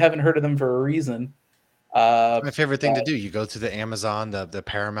you haven't heard of them for a reason. My favorite thing to do, you go to the Amazon, the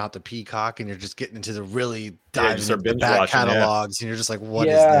Paramount, the Peacock, and you're just getting into the really diving into the back catalogs, and you're just like, what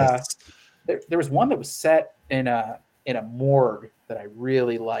is this? There was one that was set in a morgue that I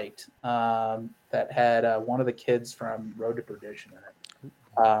really liked, that had one of the kids from Road to Perdition in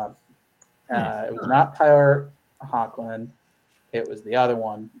it. It was not Tyler Hoechlin. It was the other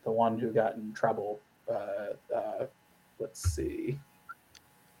one, the one who got in trouble. Let's see.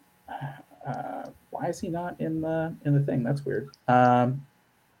 Why is he not in the thing? That's weird. But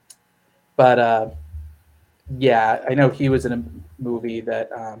yeah, I know he was in a movie that.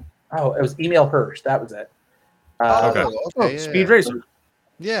 It was Emil Hirsch. That was it. Okay. Speed Racer.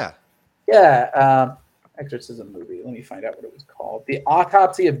 Yeah. Yeah. Exorcism movie. Let me find out what it was called. The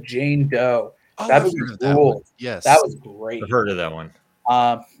Autopsy of Jane Doe. That movie ruled. Yes, that was great. I've heard of that one.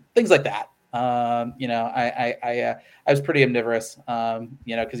 Things like that. I was pretty omnivorous.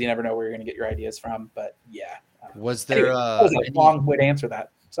 Because you never know where you're going to get your ideas from. But yeah. Was there that was a long way to answer that?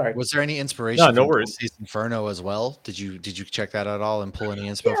 Sorry. Was there any inspiration? No worries. Dante's Inferno as well? Did you check that at all and pull any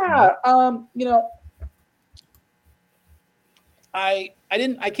inspo? Yeah. From that?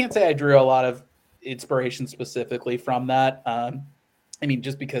 I can't say I drew a lot of inspiration specifically from that.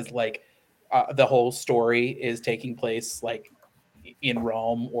 Just because like the whole story is taking place like in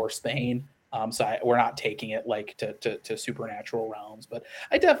Rome or Spain. So we're not taking it like to supernatural realms, but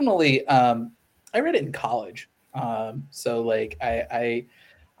I definitely I read it in college. So like I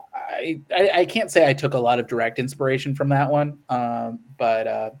can't say I took a lot of direct inspiration from that one.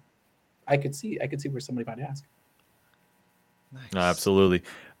 But I could see where somebody might ask. Nice. No, absolutely.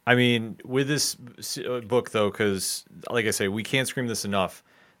 I mean, with this book, though, because like I say, we can't scream this enough.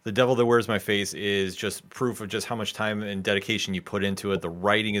 The Devil That Wears My Face is just proof of just how much time and dedication you put into it. The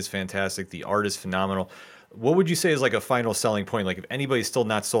writing is fantastic. The art is phenomenal. What would you say is like a final selling point? Like if anybody's still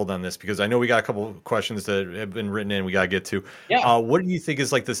not sold on this, because I know we got a couple of questions that have been written in, we got to get to. Yeah. What do you think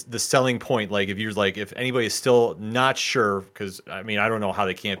is like the selling point? Like if anybody is still not sure, because I mean, I don't know how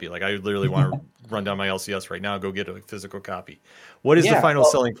they can't be. Like I literally want to run down my LCS right now and go get a physical copy. What is the final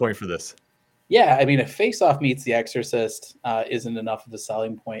selling point for this? Yeah, I mean, if Face Off meets The Exorcist isn't enough of a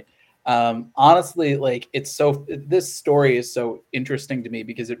selling point. Honestly, like this story is so interesting to me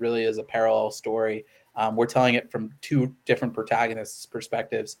because it really is a parallel story. We're telling it from two different protagonists'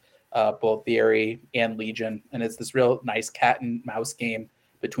 perspectives, both Vieri and Legion, and it's this real nice cat and mouse game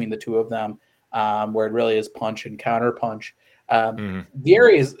between the two of them, where it really is punch and counter punch.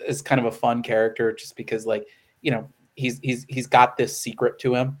 Vieri is kind of a fun character just because, like, he's got this secret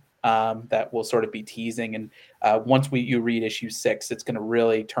to him that will sort of be teasing, and once you read issue 6, it's going to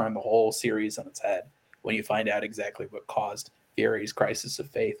really turn the whole series on its head when you find out exactly what caused Vieri's crisis of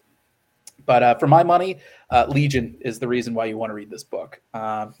faith. But for my money, Legion is the reason why you want to read this book.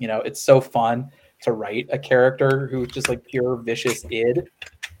 It's so fun to write a character who's just like pure vicious id,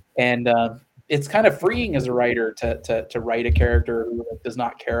 and it's kind of freeing as a writer to write a character who does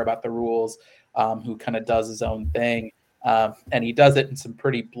not care about the rules, who kind of does his own thing. And he does it in some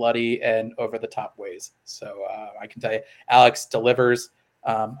pretty bloody and over the top ways. So I can tell you, Alex delivers.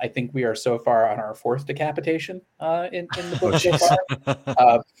 I think we are so far on our 4th decapitation in the book so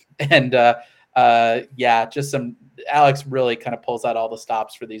far. Yeah, just some. Alex really kind of pulls out all the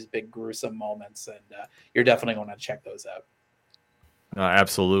stops for these big gruesome moments, and you're definitely going to check those out.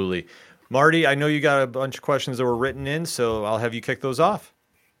 Absolutely. Marty, I know you got a bunch of questions that were written in, so I'll have you kick those off.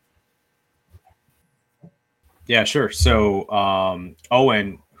 Yeah, sure. So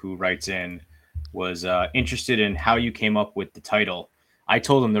Owen, who writes in, was interested in how you came up with the title. I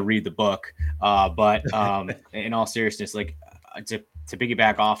told him to read the book, but in all seriousness, like to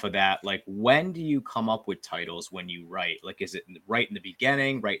piggyback off of that, like when do you come up with titles when you write? Like, is it right in the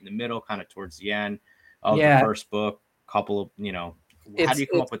beginning, right in the middle, kind of towards the end of the first book? Couple of, how do you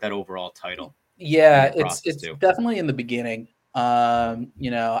come up with that overall title? Yeah, it's definitely in the beginning.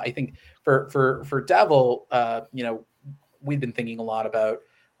 I think for Devil, we've been thinking a lot about.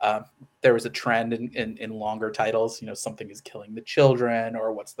 There was a trend in longer titles. Something is killing the children,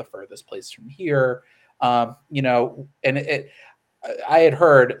 or what's the furthest place from here. And I had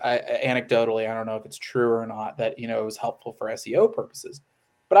heard anecdotally, I don't know if it's true or not, that it was helpful for SEO purposes.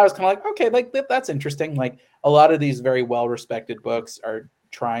 But I was kind of like, okay, like that's interesting. Like a lot of these very well-respected books are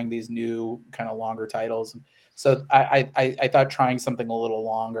trying these new kind of longer titles. So I thought trying something a little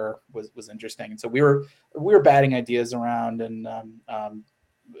longer was interesting. And so we were batting ideas around, and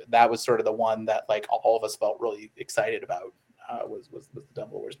that was sort of the one that like all of us felt really excited about. Was the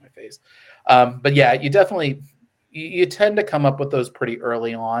Devil Wears My Face. But yeah, you definitely you tend to come up with those pretty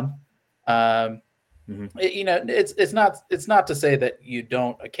early on. It's not to say that you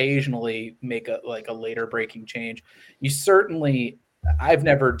don't occasionally make a later breaking change. You certainly, I've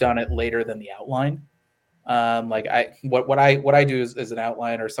never done it later than the outline. What I do is an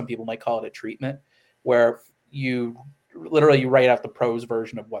outline, or some people might call it a treatment, where you literally write out the prose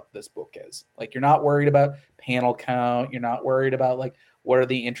version of what this book is. Like, you're not worried about panel count. You're not worried about like what are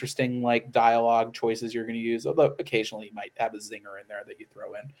the interesting like dialogue choices you're going to use. Although occasionally you might have a zinger in there that you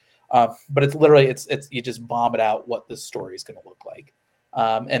throw in. But it's literally it's you just bomb it out what this story is going to look like.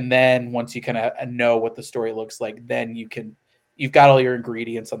 And then once you kind of know what the story looks like, then you've got all your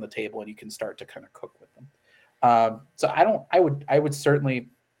ingredients on the table and you can start to kind of cook with them. So I would certainly,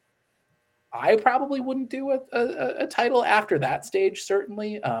 I probably wouldn't do a title after that stage.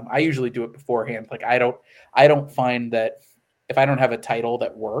 Certainly. I usually do it beforehand. Like I don't find that if I don't have a title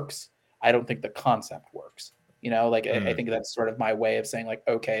that works, I don't think the concept works. I think that's sort of my way of saying like,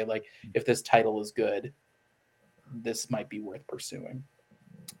 okay, like if this title is good, this might be worth pursuing.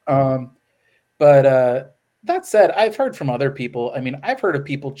 But that said, I've heard from other people. I mean, I've heard of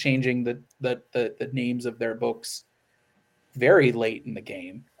people changing the names of their books very late in the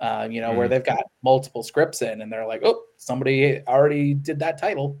game, where they've got multiple scripts in and they're like, oh, somebody already did that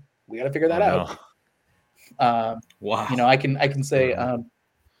title. We got to figure that out. Wow. I can say,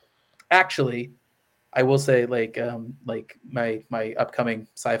 actually, I will say like my upcoming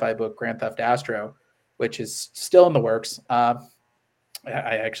sci-fi book, Grand Theft Astro, which is still in the works. I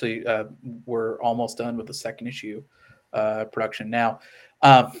actually we're almost done with the second issue production now.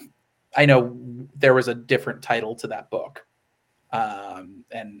 I know there was a different title to that book,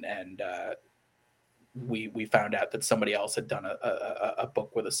 and we found out that somebody else had done a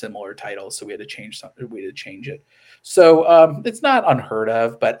book with a similar title, so we had to change something. We had to change it. So it's not unheard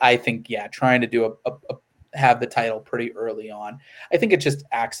of, but I think trying to do have the title pretty early on, I think it just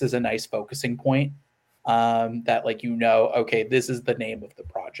acts as a nice focusing point. That okay, this is the name of the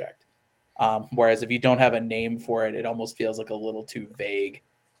project. Whereas if you don't have a name for it, it almost feels like a little too vague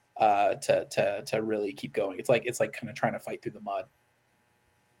to really keep going. It's like kind of trying to fight through the mud.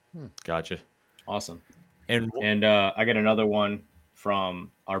 Gotcha. Awesome. And I got another one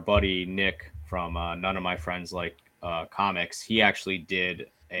from our buddy Nick from None of My Friends Like Comics. He actually did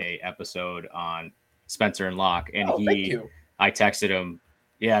a episode on Spencer and Locke, and I texted him.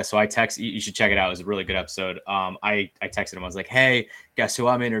 Yeah, so you should check it out. It was a really good episode. I texted him. I was like, hey, guess who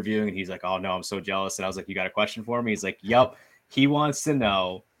I'm interviewing? And he's like, oh no, I'm so jealous. And I was like, you got a question for me? He's like, yep. He wants to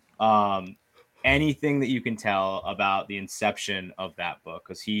know anything that you can tell about the inception of that book,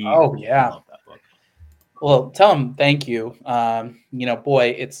 because he loved that book. Well, tell him thank you.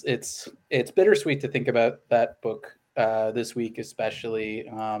 Boy, it's bittersweet to think about that book this week, especially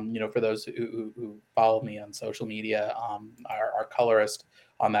for those who follow me on social media. Our colorist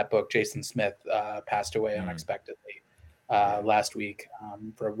on that book, Jason Smith, passed away unexpectedly last week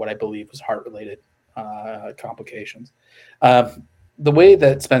for what I believe was heart-related complications. The way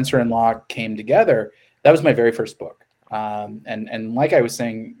that Spencer and Locke came together, that was my very first book. And like I was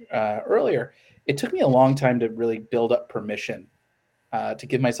saying earlier, it took me a long time to really build up permission, to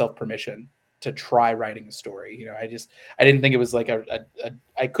give myself permission to try writing a story. You know, I didn't think it was like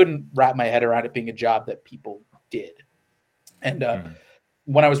I couldn't wrap my head around it being a job that people did. And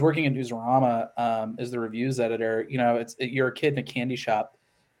when I was working at Newsarama as the reviews editor, you know, you're a kid in a candy shop,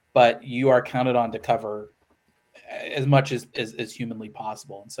 but you are counted on to cover as much as humanly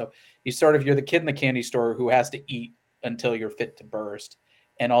possible. And so you're the kid in the candy store who has to eat until you're fit to burst.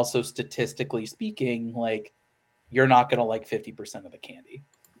 And also statistically speaking, like you're not going to like 50% of the candy,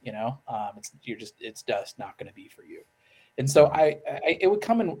 you know, it's just not going to be for you. And so it would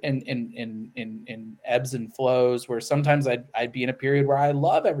come in ebbs and flows where sometimes I'd be in a period where I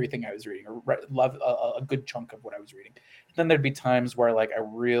love everything I was reading or love a good chunk of what I was reading. And then there'd be times where like I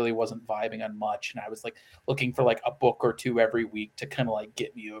really wasn't vibing on much, and I was like looking for like a book or two every week to kind of like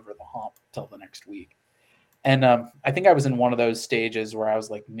get me over the hump till the next week. And I think I was in one of those stages where I was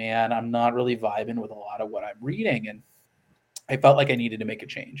like, man, I'm not really vibing with a lot of what I'm reading, and I felt like I needed to make a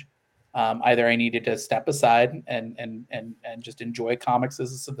change. Either I needed to step aside and just enjoy comics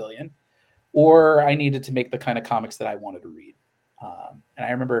as a civilian, or I needed to make the kind of comics that I wanted to read. And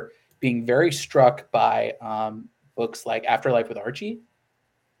I remember being very struck by books like Afterlife with Archie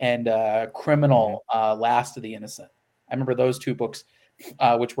and Criminal, Last of the Innocent. I remember those two books,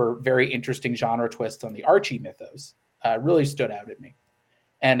 which were very interesting genre twists on the Archie mythos, really stood out at me.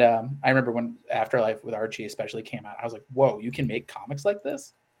 And I remember when Afterlife with Archie especially came out, I was like, whoa, you can make comics like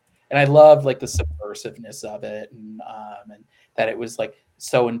this? And I loved like the subversiveness of it, and that it was like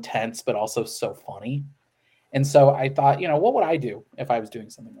so intense, but also so funny. And so I thought, you know, what would I do if I was doing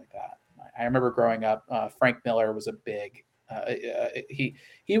something like that? I remember growing up, Frank Miller was a big, he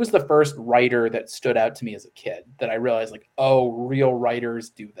was the first writer that stood out to me as a kid that I realized like, oh, real writers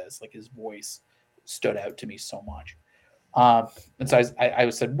do this. Like his voice stood out to me so much. And so I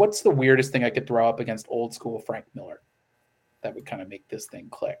said, what's the weirdest thing I could throw up against old school Frank Miller that would kind of make this thing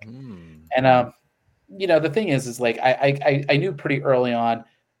click? And you know, the thing is like I knew pretty early on,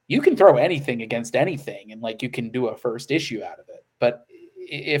 you can throw anything against anything, and like you can do a first issue out of it. But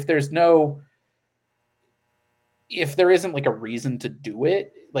if there isn't like a reason to do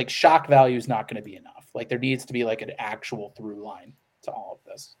it, like shock value is not going to be enough. Like there needs to be like an actual through line to all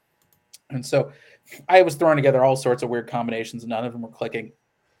of this. And so I was throwing together all sorts of weird combinations, and none of them were clicking.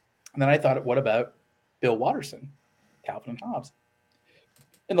 And then I thought, what about Bill Watterson, Calvin and Hobbes?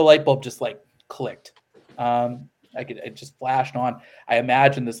 And the light bulb just like clicked. It just flashed on. I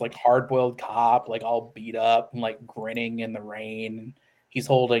imagined this like hard-boiled cop, like all beat up and like grinning in the rain. He's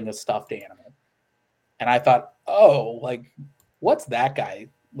holding a stuffed animal. And I thought, oh, like, what's that guy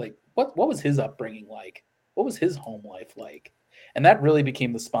like? What was his upbringing like? What was his home life like? And that really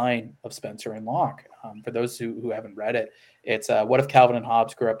became the spine of Spencer and Locke. For those who haven't read it, it's what if Calvin and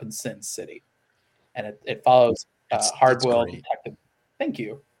Hobbes grew up in Sin City? And it follows hard-boiled detective. Thank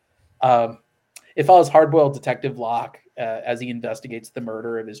you. It follows hard-boiled detective Locke as he investigates the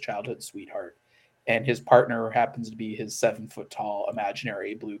murder of his childhood sweetheart. And his partner happens to be his 7-foot-tall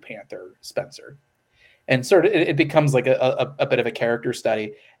imaginary Blue Panther, Spencer. And sort of it becomes like a bit of a character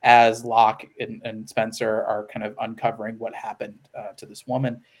study as Locke and Spencer are kind of uncovering what happened to this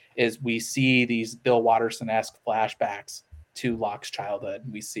woman. Is we see these Bill Watterson-esque flashbacks to Locke's childhood.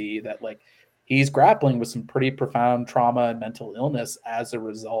 We see that like he's grappling with some pretty profound trauma and mental illness as a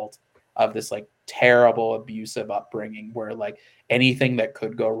result of this like terrible abusive upbringing where like anything that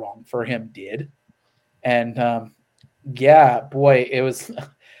could go wrong for him did. And yeah, boy, it was,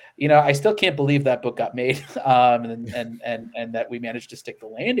 you know, I still can't believe that book got made, and that we managed to stick the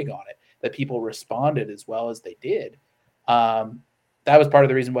landing on it, that people responded as well as they did. That was part of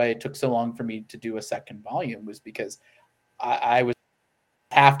the reason why it took so long for me to do a second volume, was because I was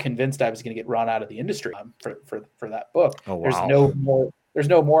half convinced I was going to get run out of the industry for that book. Oh, wow. There's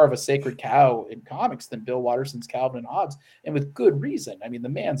no more of a sacred cow in comics than Bill Watterson's Calvin and Hobbes, and with good reason. I mean, the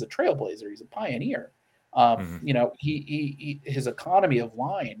man's a trailblazer. He's a pioneer. You know, he his economy of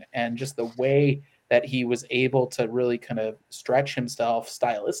line and just the way that he was able to really kind of stretch himself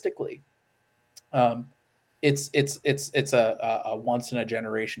stylistically. It's a once in a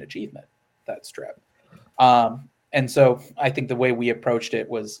generation achievement, that strip. And so I think the way we approached it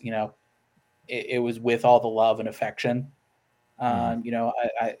was, you know, it was with all the love and affection. You know,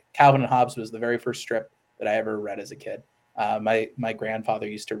 Calvin and Hobbes was the very first strip that I ever read as a kid. My grandfather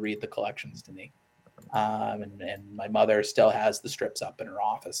used to read the collections to me. And my mother still has the strips up in her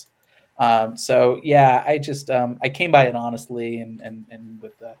office. So yeah, I came by it honestly and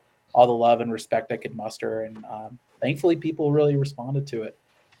with all the love and respect I could muster. And thankfully people really responded to it.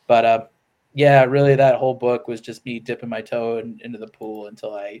 But yeah, really that whole book was just me dipping my toe into the pool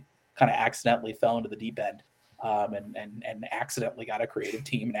until I kind of accidentally fell into the deep end. And accidentally got a creative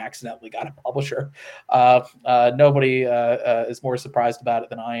team and accidentally got a publisher. Nobody is more surprised about it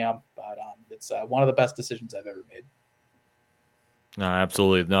than I am, but it's one of the best decisions I've ever made. No,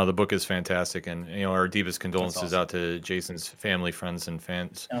 absolutely. No, the book is fantastic, and our deepest condolences awesome. out to Jason's family, friends, and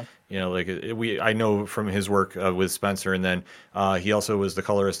fans. Yeah. I know from his work with Spencer, and then he also was the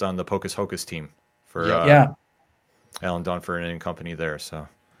colorist on the Pocus Hocus team for Yeah. Alan Dunford and company there. So,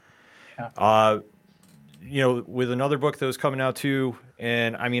 Yeah. with another book that was coming out too,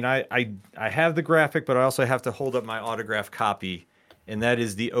 and I mean, I have the graphic, but I also have to hold up my autographed copy, and that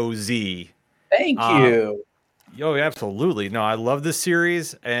is the OZ. Thank you. Yo, absolutely. No, I love this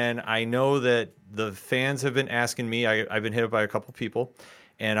series, and I know that the fans have been asking me. I've been hit up by a couple people,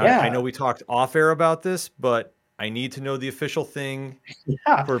 and I know we talked off air about this, but I need to know the official thing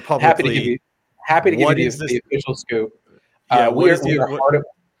for publicly. Happy to give you the official scoop. We are hard at.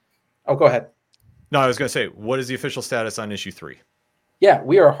 Oh, go ahead. No, I was going to say, what is the official status on issue 3? Yeah,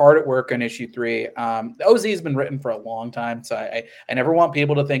 we are hard at work on issue 3. The OZ has been written for a long time, so I never want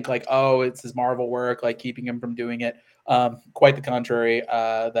people to think like, oh, it's his Marvel work, like keeping him from doing it. Quite the contrary.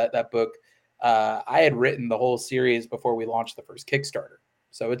 That book, I had written the whole series before we launched the first Kickstarter,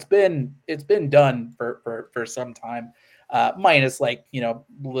 so it's been done for some time, minus like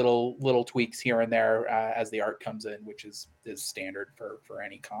little tweaks here and there as the art comes in, which is standard for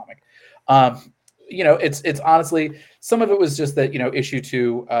any comic. It's honestly, some of it was just that, issue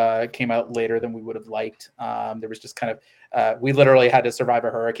 2 came out later than we would have liked. There was just kind of, we literally had to survive a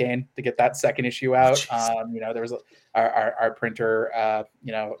hurricane to get that second issue out. There was our printer,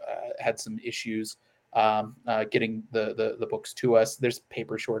 had some issues getting the books to us. There's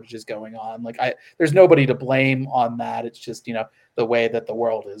paper shortages going on. There's nobody to blame on that. It's just, the way that the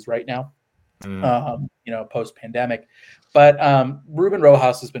world is right now. Post pandemic. But Ruben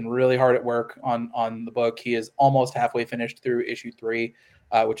Rojas has been really hard at work on the book. He is almost halfway finished through issue 3,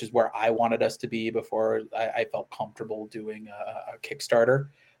 which is where I wanted us to be before I felt comfortable doing a Kickstarter.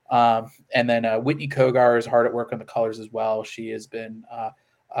 And then Whitney Kogar is hard at work on the colors as well. She has been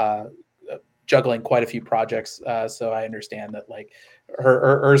juggling quite a few projects, so I understand that like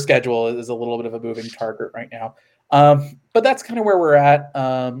her schedule is a little bit of a moving target right now. But that's kind of where we're at.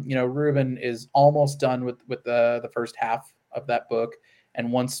 Ruben is almost done with the first half of that book. And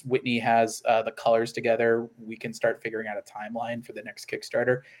once Whitney has the colors together, we can start figuring out a timeline for the next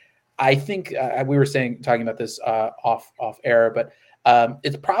Kickstarter. I think we were talking about this off air, but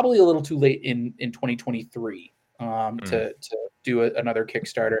it's probably a little too late in 2023 to do another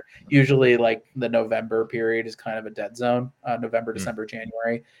Kickstarter. Usually like the November period is kind of a dead zone, November, December,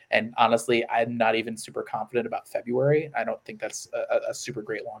 January. And honestly, I'm not even super confident about February. I don't think that's a super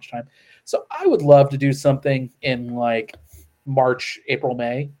great launch time. So I would love to do something in like March, April,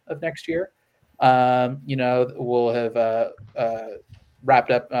 May of next year. We'll have wrapped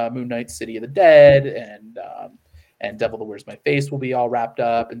up Moon Knight City of the Dead and Devil That Wears My Face will be all wrapped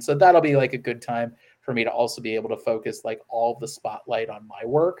up. And so that'll be like a good time for me to also be able to focus like all of the spotlight on my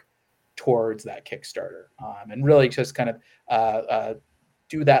work towards that Kickstarter, and really just kind of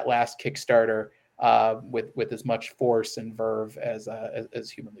do that last Kickstarter with as much force and verve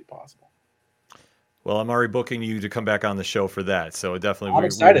as humanly possible. Well, I'm already booking you to come back on the show for that, so definitely. I'm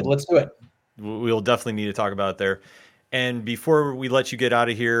excited. Let's do it. We'll definitely need to talk about it there. And before we let you get out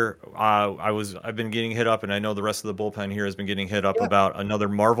of here, I've been getting hit up, and I know the rest of the bullpen here has been getting hit up about another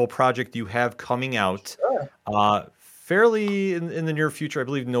Marvel project you have coming out fairly in the near future. I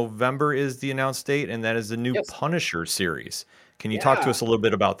believe November is the announced date, and that is the new Punisher series. Can you talk to us a little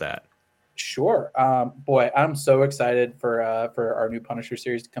bit about that? Sure. Boy, I'm so excited for our new Punisher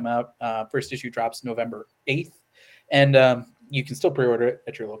series to come out. First issue drops November 8th, and you can still pre-order it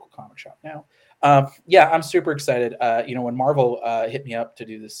at your local comic shop now. I'm super excited. When Marvel hit me up to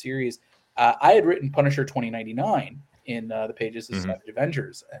do this series, I had written Punisher 2099 in the pages of Savage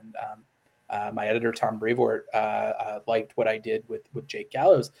Avengers, and my editor Tom Brevoort liked what I did with Jake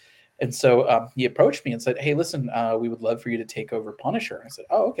Gallows, and so he approached me and said, "Hey, listen, we would love for you to take over Punisher." And I said,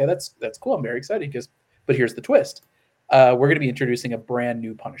 "Oh, okay, that's cool. I'm very excited." But here's the twist: we're going to be introducing a brand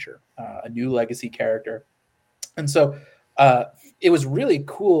new Punisher, a new legacy character, and so. It was really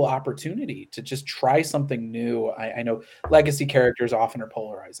cool opportunity to just try something new. I know legacy characters often are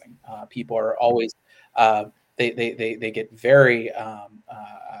polarizing. People are always they get very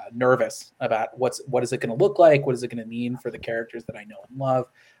nervous about what is it going to look like, what is it going to mean for the characters that I know and love.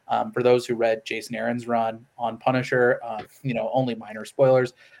 For those who read Jason Aaron's run on Punisher, only minor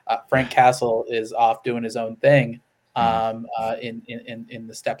spoilers. Frank Castle is off doing his own thing in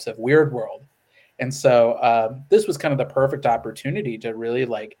the steps of Weird World. And so this was kind of the perfect opportunity to really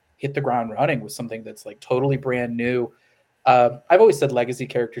like hit the ground running with something that's like totally brand new. I've always said legacy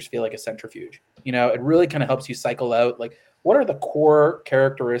characters feel like a centrifuge. You know, it really kind of helps you cycle out like what are the core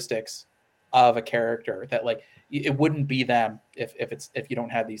characteristics of a character that like it wouldn't be them if you don't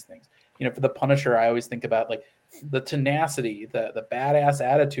have these things. You know, for the Punisher, I always think about like the tenacity, the badass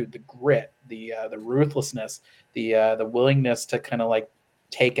attitude, the grit, the ruthlessness, the willingness to kind of like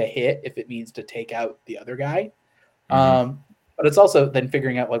take a hit if it means to take out the other guy. But it's also then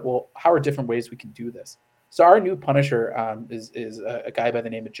figuring out like, well, how are different ways we can do this? So our new Punisher is a guy by the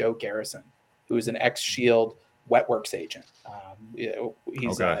name of Joe Garrison, who is an ex-Shield Wetworks agent.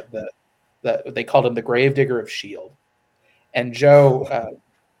 He's they called him the Gravedigger of Shield, and Joe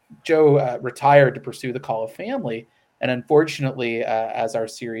retired to pursue the Call of Family. And unfortunately, as our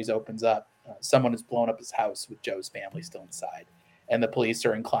series opens up, someone has blown up his house with Joe's family still inside, and the police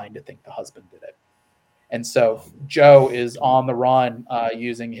are inclined to think the husband did it. And so Joe is on the run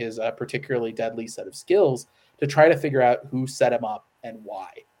using his particularly deadly set of skills to try to figure out who set him up and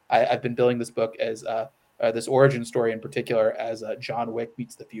why. I've been building this book as this origin story in particular as John Wick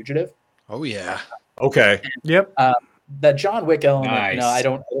meets the fugitive. Oh yeah. Okay. Yep. That John Wick element, Nice. you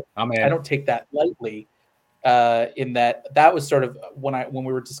know, I don't take that lightly. In that was sort of when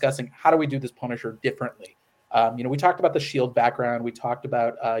we were discussing how do we do this Punisher differently. You know, we talked about the Shield background. We talked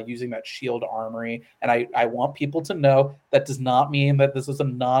about using that Shield armory. And I want people to know that does not mean that this is a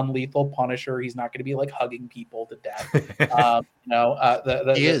non-lethal Punisher. He's not going to be like hugging people to death. You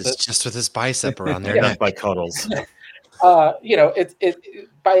know, He is just with his bicep around their Not neck. by cuddles. You know, it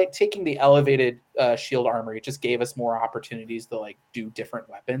by taking the elevated Shield armory, it just gave us more opportunities to like do different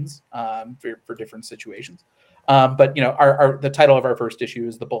weapons for different situations. But you know, the title of our first issue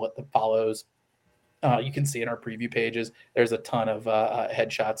is The Bullet That Follows. You can see in our preview pages, there's a ton of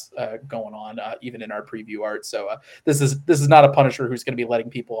headshots going on, even in our preview art. So this is not a Punisher who's going to be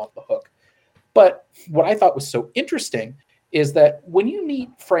letting people off the hook. But what I thought was so interesting is that when you meet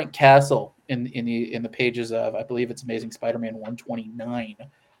Frank Castle in the pages of, I believe it's Amazing Spider-Man 129,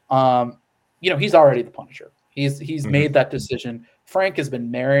 you know, he's already the Punisher. He's made that decision. Frank has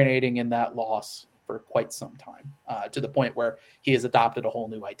been marinating in that loss for quite some time, to the point where he has adopted a whole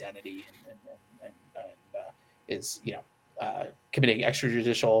new identity and is, you know, committing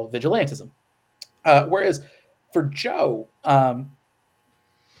extrajudicial vigilantism. Whereas for Joe,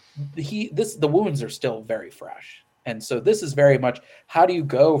 the wounds are still very fresh. And so this is very much, how do you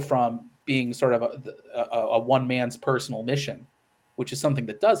go from being sort of a one man's personal mission, which is something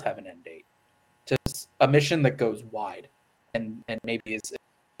that does have an end date, to a mission that goes wide and maybe is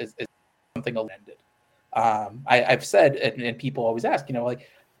something ended. I've said, and people always ask, you know, like,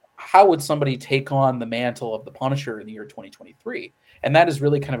 how would somebody take on the mantle of the Punisher in the year 2023? And that is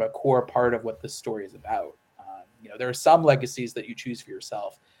really kind of a core part of what this story is about. You know, there are some legacies that you choose for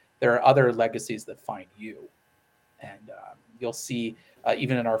yourself. There are other legacies that find you. And you'll see,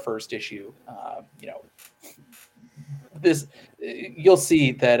 even in our first issue, you know, you'll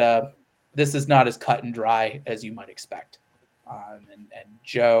see that this is not as cut and dry as you might expect. And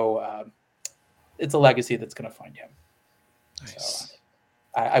Joe, it's a legacy that's going to find him. Nice. So,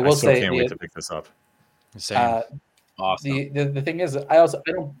 I will say, can't wait to pick this up. Awesome. The thing is,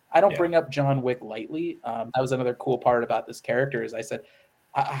 I don't bring up John Wick lightly. That was another cool part about this character is I said,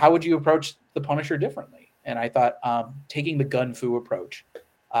 how would you approach the Punisher differently? And I thought taking the gun fu approach,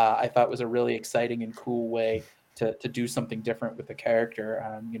 I thought was a really exciting and cool way to do something different with the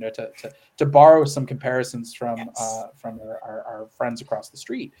character. You know, to borrow some comparisons from our friends across the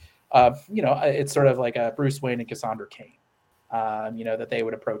street. You know, it's sort of like a Bruce Wayne and Cassandra Cain. You know, that they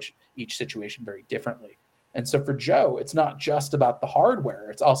would approach each situation very differently. And so for Joe, it's not just about the hardware.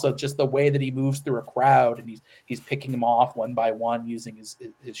 It's also just the way that he moves through a crowd and he's picking them off one by one using his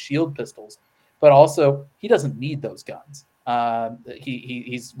shield pistols. But also, he doesn't need those guns.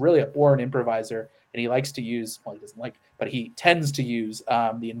 He's really a born improviser, and he likes to use, well, he doesn't like, but he tends to use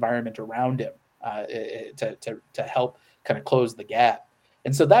the environment around him to help kind of close the gap.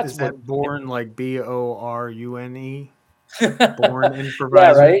 And so that's what born like BORUNE. Born improviser.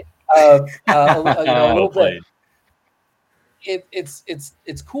 Yeah, right. You know, a little bit.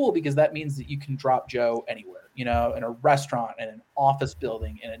 It's cool because that means that you can drop Joe anywhere. You know, in a restaurant, in an office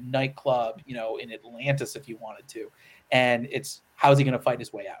building, in a nightclub. You know, in Atlantis if you wanted to. And it's how's he going to fight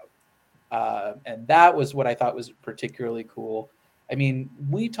his way out? And that was what I thought was particularly cool. I mean,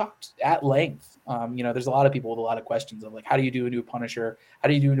 we talked at length. You know, there's a lot of people with a lot of questions of like, how do you do a new Punisher? How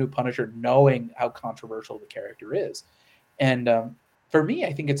do you do a new Punisher knowing how controversial the character is? And for me,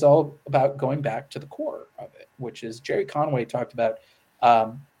 I think it's all about going back to the core of it, which is Jerry Conway talked about.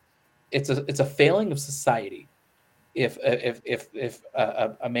 It's a failing of society if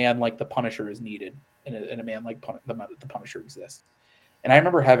a man like the Punisher is needed, and a man like the Punisher exists. And I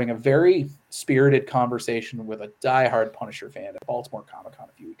remember having a very spirited conversation with a diehard Punisher fan at Baltimore Comic Con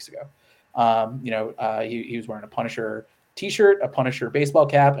a few weeks ago. He was wearing a Punisher T-shirt, a Punisher baseball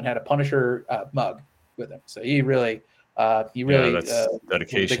cap, and had a Punisher mug with him. So he really that's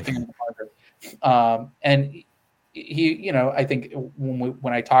dedication. was a big fan of the Punisher. And he, I think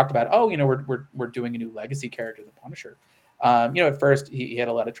when I talked about, we're doing a new legacy character, the Punisher. At first he had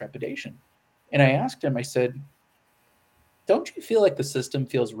a lot of trepidation, and I asked him. I said, "Don't you feel like the system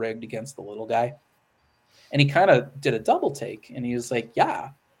feels rigged against the little guy?" And he kind of did a double take, and he was like, "Yeah."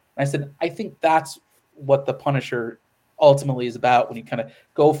 And I said, "I think that's what the Punisher ultimately is about. When you kind of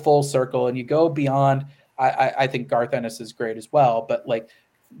go full circle and you go beyond." I think Garth Ennis is great as well, but like,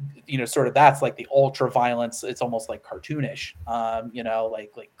 sort of that's like the ultra violence. It's almost like cartoonish,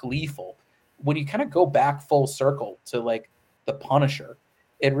 like gleeful. When you kind of go back full circle to like the Punisher,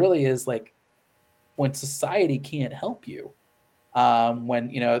 it really is like when society can't help you,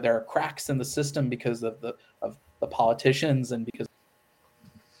 when there are cracks in the system because of the politicians and because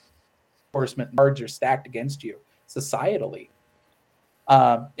enforcement cards are stacked against you societally.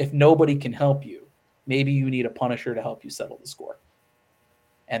 If nobody can help you, maybe you need a Punisher to help you settle the score.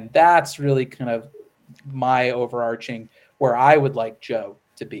 And that's really kind of my overarching where I would like Joe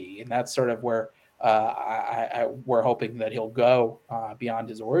to be. And that's sort of where we're hoping that he'll go beyond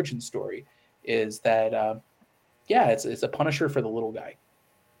his origin story, is that, it's a Punisher for the little guy.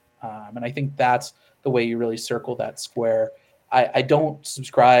 And I think that's the way you really circle that square. I don't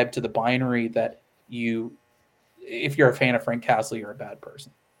subscribe to the binary that if you're a fan of Frank Castle, you're a bad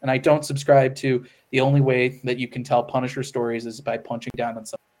person. And I don't subscribe to the only way that you can tell Punisher stories is by punching down on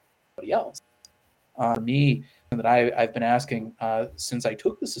somebody else. For me, that I've been asking since I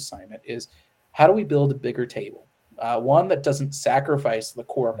took this assignment is, how do we build a bigger table? One that doesn't sacrifice the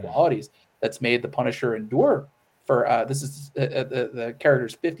core qualities that's made the Punisher endure for this is the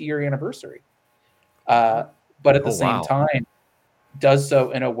character's 50-year anniversary. But at the same time, does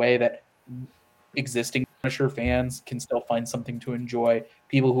so in a way that existing Punisher fans can still find something to enjoy.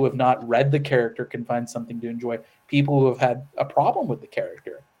 People who have not read the character can find something to enjoy. People who have had a problem with the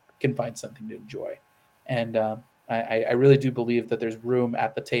character can find something to enjoy. And I really do believe that there's room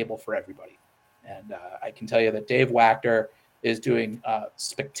at the table for everybody. And I can tell you that Dave Wachter is doing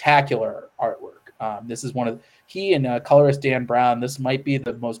spectacular artwork. This is he and colorist Dan Brown, this might be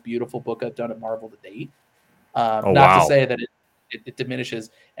the most beautiful book I've done at Marvel to date. To say that it diminishes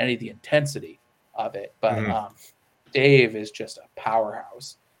any of the intensity of it, but Dave is just a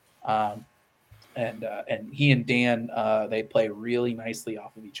powerhouse, and he and Dan they play really nicely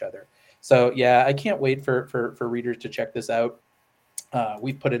off of each other. So yeah, I can't wait for readers to check this out.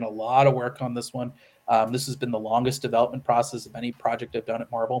 We've put in a lot of work on this one. This has been the longest development process of any project I've done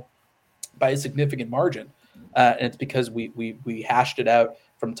at Marvel by a significant margin, and it's because we hashed it out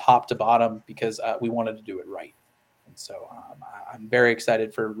from top to bottom because we wanted to do it right. And so I'm very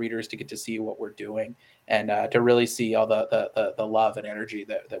excited for readers to get to see what we're doing and to really see all the love and energy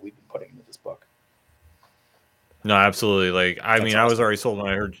that we've been putting into this book. No, absolutely. Like, I That's mean, awesome. I was already sold when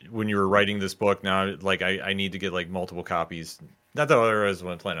I heard when you were writing this book. Now, like, I need to get like multiple copies. Not that I was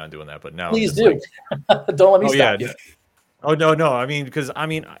planning on doing that, but now Please do. Don't let me stop you. Oh, no. I mean, because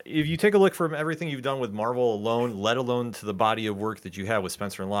if you take a look from everything you've done with Marvel alone, let alone to the body of work that you have with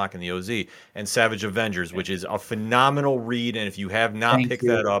Spencer and Locke and the OZ and Savage Avengers, which is a phenomenal read. And if you have not picked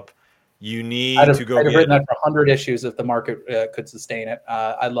that up, you need to go I'd have get written it. that for 100 issues if the market could sustain it.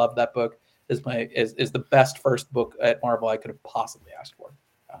 I love that book. Is the best first book at Marvel I could have possibly asked for.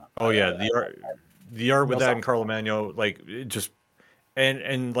 The art with that and Carlo Magno, like, it just.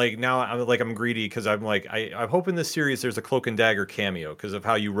 And like now I'm greedy because I'm like I'm hoping this series there's a Cloak and Dagger cameo because of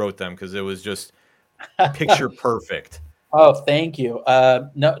how you wrote them, because it was just picture perfect. Oh, thank you.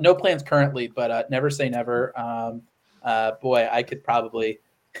 No plans currently, but never say never. Boy, I could probably.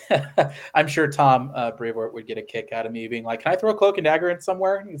 I'm sure Tom Brevoort would get a kick out of me being like, "Can I throw a Cloak and Dagger in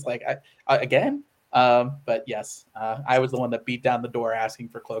somewhere?" And it's like, again. But yes, I was the one that beat down the door asking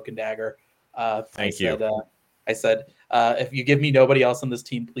for Cloak and Dagger. Thank you. I said, if you give me nobody else on this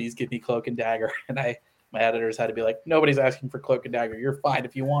team, please give me Cloak and Dagger. And my editors had to be like, nobody's asking for Cloak and Dagger. You're fine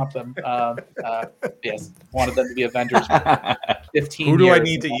if you want them. Yes, wanted them to be Avengers. 15 Who do years I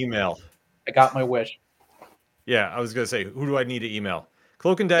need to email? I got my wish. Yeah, I was going to say, who do I need to email?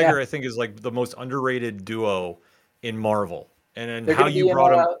 Cloak and Dagger, I think, is like the most underrated duo in Marvel. And how you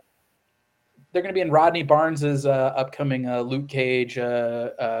brought them. They're going to be in Rodney Barnes's upcoming Luke Cage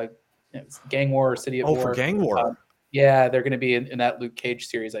Gang War, City of War. For Gang War. Yeah, they're going to be in that Luke Cage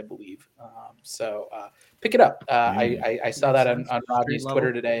series, I believe. So pick it up. I saw Makes that on sense. Street Rodney's level.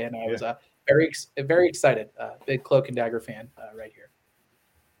 Twitter today, and I was Yeah. very excited. Big Cloak and Dagger fan right here.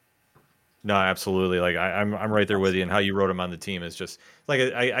 No, absolutely. Like I'm right there with you. And how you wrote him on the team is just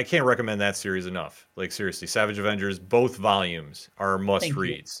like I can't recommend that series enough. Like seriously, Savage Avengers, both volumes are must Thank you.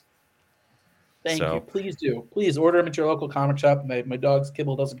 reads. Thank So- you. Please do. Please order them at your local comic shop. My dog's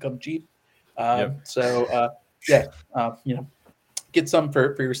kibble doesn't come cheap. Yep. So get some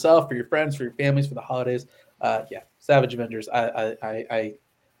for yourself, for your friends, for your families, for the holidays. Savage Avengers.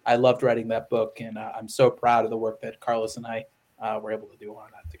 I loved writing that book, and I'm so proud of the work that Carlos and I were able to do on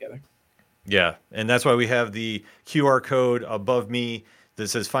that together. Yeah, and that's why we have the QR code above me that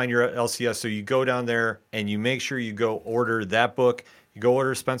says find your LCS. So you go down there and you make sure you go order that book. You go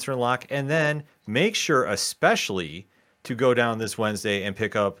order Spencer and Locke, and then make sure especially to go down this Wednesday and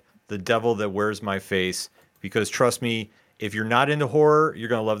pick up The Devil That Wears My Face, because trust me, if you're not into horror, you're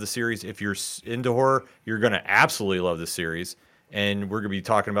going to love the series. If you're into horror, you're going to absolutely love the series. And we're going to be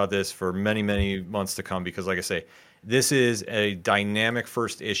talking about this for many, many months to come, because like I say, this is a dynamic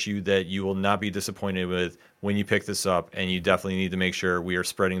first issue that you will not be disappointed with when you pick this up, and you definitely need to make sure we are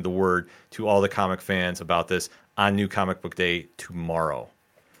spreading the word to all the comic fans about this on New Comic Book Day tomorrow.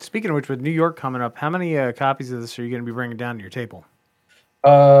 Speaking of which, with New York coming up, how many copies of this are you going to be bringing down to your table?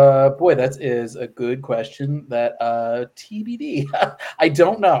 Boy, that is a good question. That TBD. I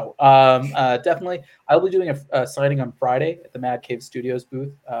don't know. Definitely, I'll be doing a signing on Friday at the Mad Cave Studios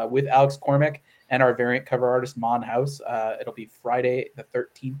booth with Alex Cormack and our variant cover artist Mon House. It'll be Friday the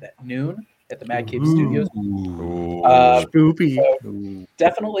 13th at noon at the Mad Cave Studios. Spoopy. So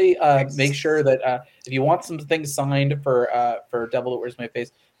definitely make sure that if you want some things signed for Devil That Wears My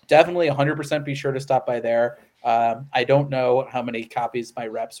Face, definitely 100% be sure to stop by there. I don't know how many copies my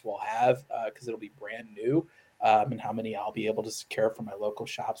reps will have because it'll be brand new, and how many I'll be able to secure from my local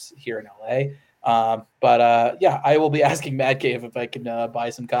shops here in LA. But I will be asking Mad Cave if I can buy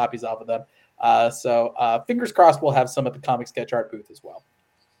some copies off of them. So fingers crossed we'll have some at the Comic Sketch Art booth as well.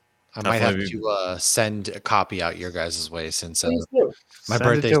 I might have to send a copy out your guys' way since Please do. my Send it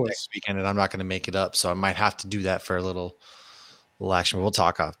birthday's to next weekend and I'm not going to make it up, so I might have to do that for a little action. We'll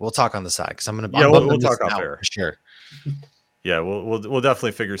talk on the side because I'm going to. Yeah, we'll talk off air for sure. Yeah, we'll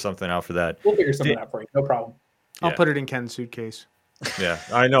definitely figure something out for that. We'll figure something out for you. No problem. I'll Yeah. put it in Ken's suitcase. Yeah,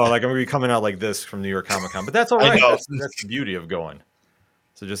 I know. Like I'm gonna be coming out like this from New York Comic Con, but that's all right. That's the beauty of going.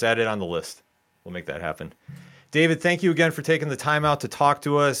 So just add it on the list. We'll make that happen. David, thank you again for taking the time out to talk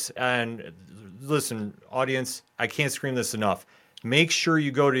to us. And listen, audience, I can't scream this enough. Make sure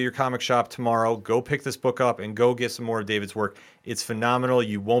you go to your comic shop tomorrow. Go pick this book up and go get some more of David's work. It's phenomenal.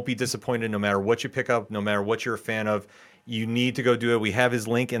 You won't be disappointed no matter what you pick up, no matter what you're a fan of. You need to go do it. We have his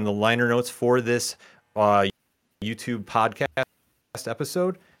link in the liner notes for this YouTube podcast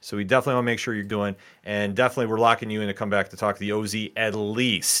episode. So we definitely want to make sure you're doing. And definitely we're locking you in to come back to talk to the OZ at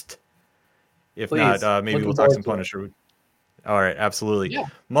least. If Please. not, maybe Looking we'll talk some forward to Punisher. All right, absolutely. Yeah.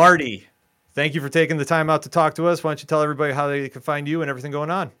 Marty, thank you for taking the time out to talk to us. Why don't you tell everybody how they can find you and everything going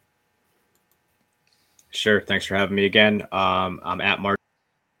on? Sure. Thanks for having me again. I'm at Marty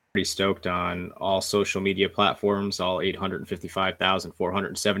Stoked on all social media platforms, all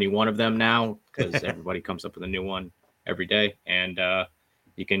 855,471 of them now, because everybody comes up with a new one every day. And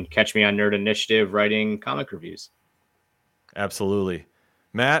you can catch me on Nerd Initiative writing comic reviews. Absolutely.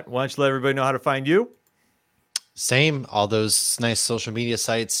 Matt, why don't you let everybody know how to find you? Same, all those nice social media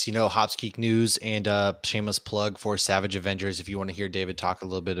sites, Hops Geek News, and shameless plug for Savage Avengers. If you want to hear David talk a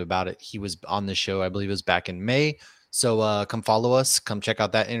little bit about it, he was on the show, I believe it was back in May. So come follow us, come check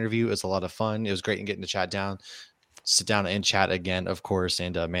out that interview. It was a lot of fun. It was great in getting to sit down and chat again, of course.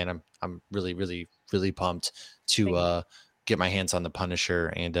 And man, I'm really, really, really pumped to get my hands on the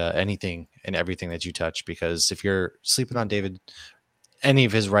Punisher and anything and everything that you touch, because if you're sleeping on David, any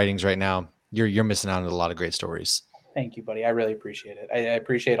of his writings right now, you're missing out on a lot of great stories. Thank you, buddy. I really appreciate it. I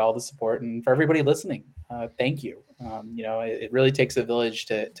appreciate all the support, and for everybody listening, thank you. It really takes a village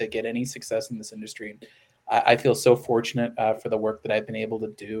to get any success in this industry. I feel so fortunate for the work that I've been able to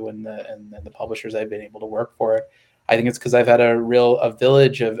do and the publishers I've been able to work for. I think it's because I've had a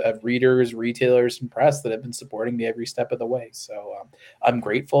village of readers, retailers, and press that have been supporting me every step of the way. So I'm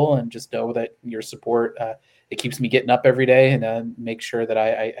grateful, and just know that your support, it keeps me getting up every day and make sure that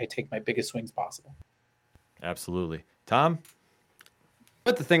I take my biggest swings possible. Absolutely. Tom?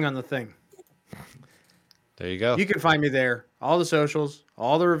 Put the thing on the thing. There you go. You can find me there. All the socials,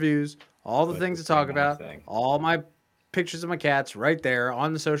 all the reviews, all the things to talk about, all my pictures of my cats right there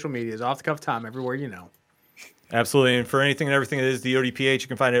on the social medias, Off the Cuff Tom, everywhere you know. Absolutely. And for anything and everything that is the ODPH, you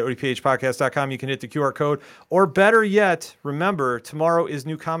can find it at odphpodcast.com. You can hit the QR code. Or better yet, remember, tomorrow is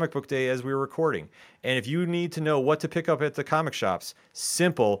New Comic Book Day as we were recording. And if you need to know what to pick up at the comic shops,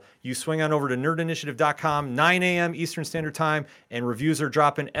 simple. You swing on over to nerdinitiative.com, 9 a.m. Eastern Standard Time, and reviews are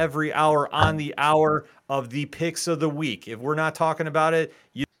dropping every hour on the hour of the picks of the week. If we're not talking about it,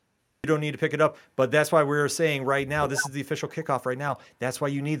 you don't need to pick it up, but that's why we're saying right now, this is the official kickoff right now. That's why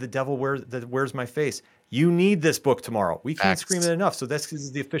you need The Devil Wears My Face. You need this book tomorrow. We can't scream it enough. So this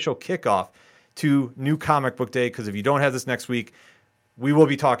is the official kickoff to New Comic Book Day, because if you don't have this next week, we will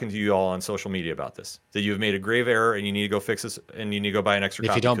be talking to you all on social media about this, that you have made a grave error and you need to go fix this and you need to go buy an extra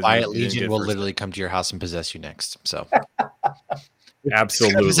copy. If you don't buy it, Legion will literally come to your house and possess you next. So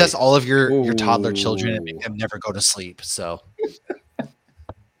absolutely possess all of your toddler children and make them never go to sleep. So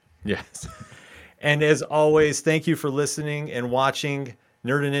yes. And as always, thank you for listening and watching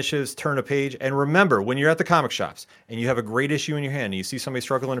Nerd Initiatives Turn a Page. And remember, when you're at the comic shops and you have a great issue in your hand and you see somebody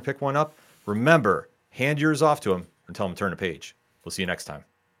struggling to pick one up, remember, hand yours off to them and tell them to turn a page. We'll see you next time.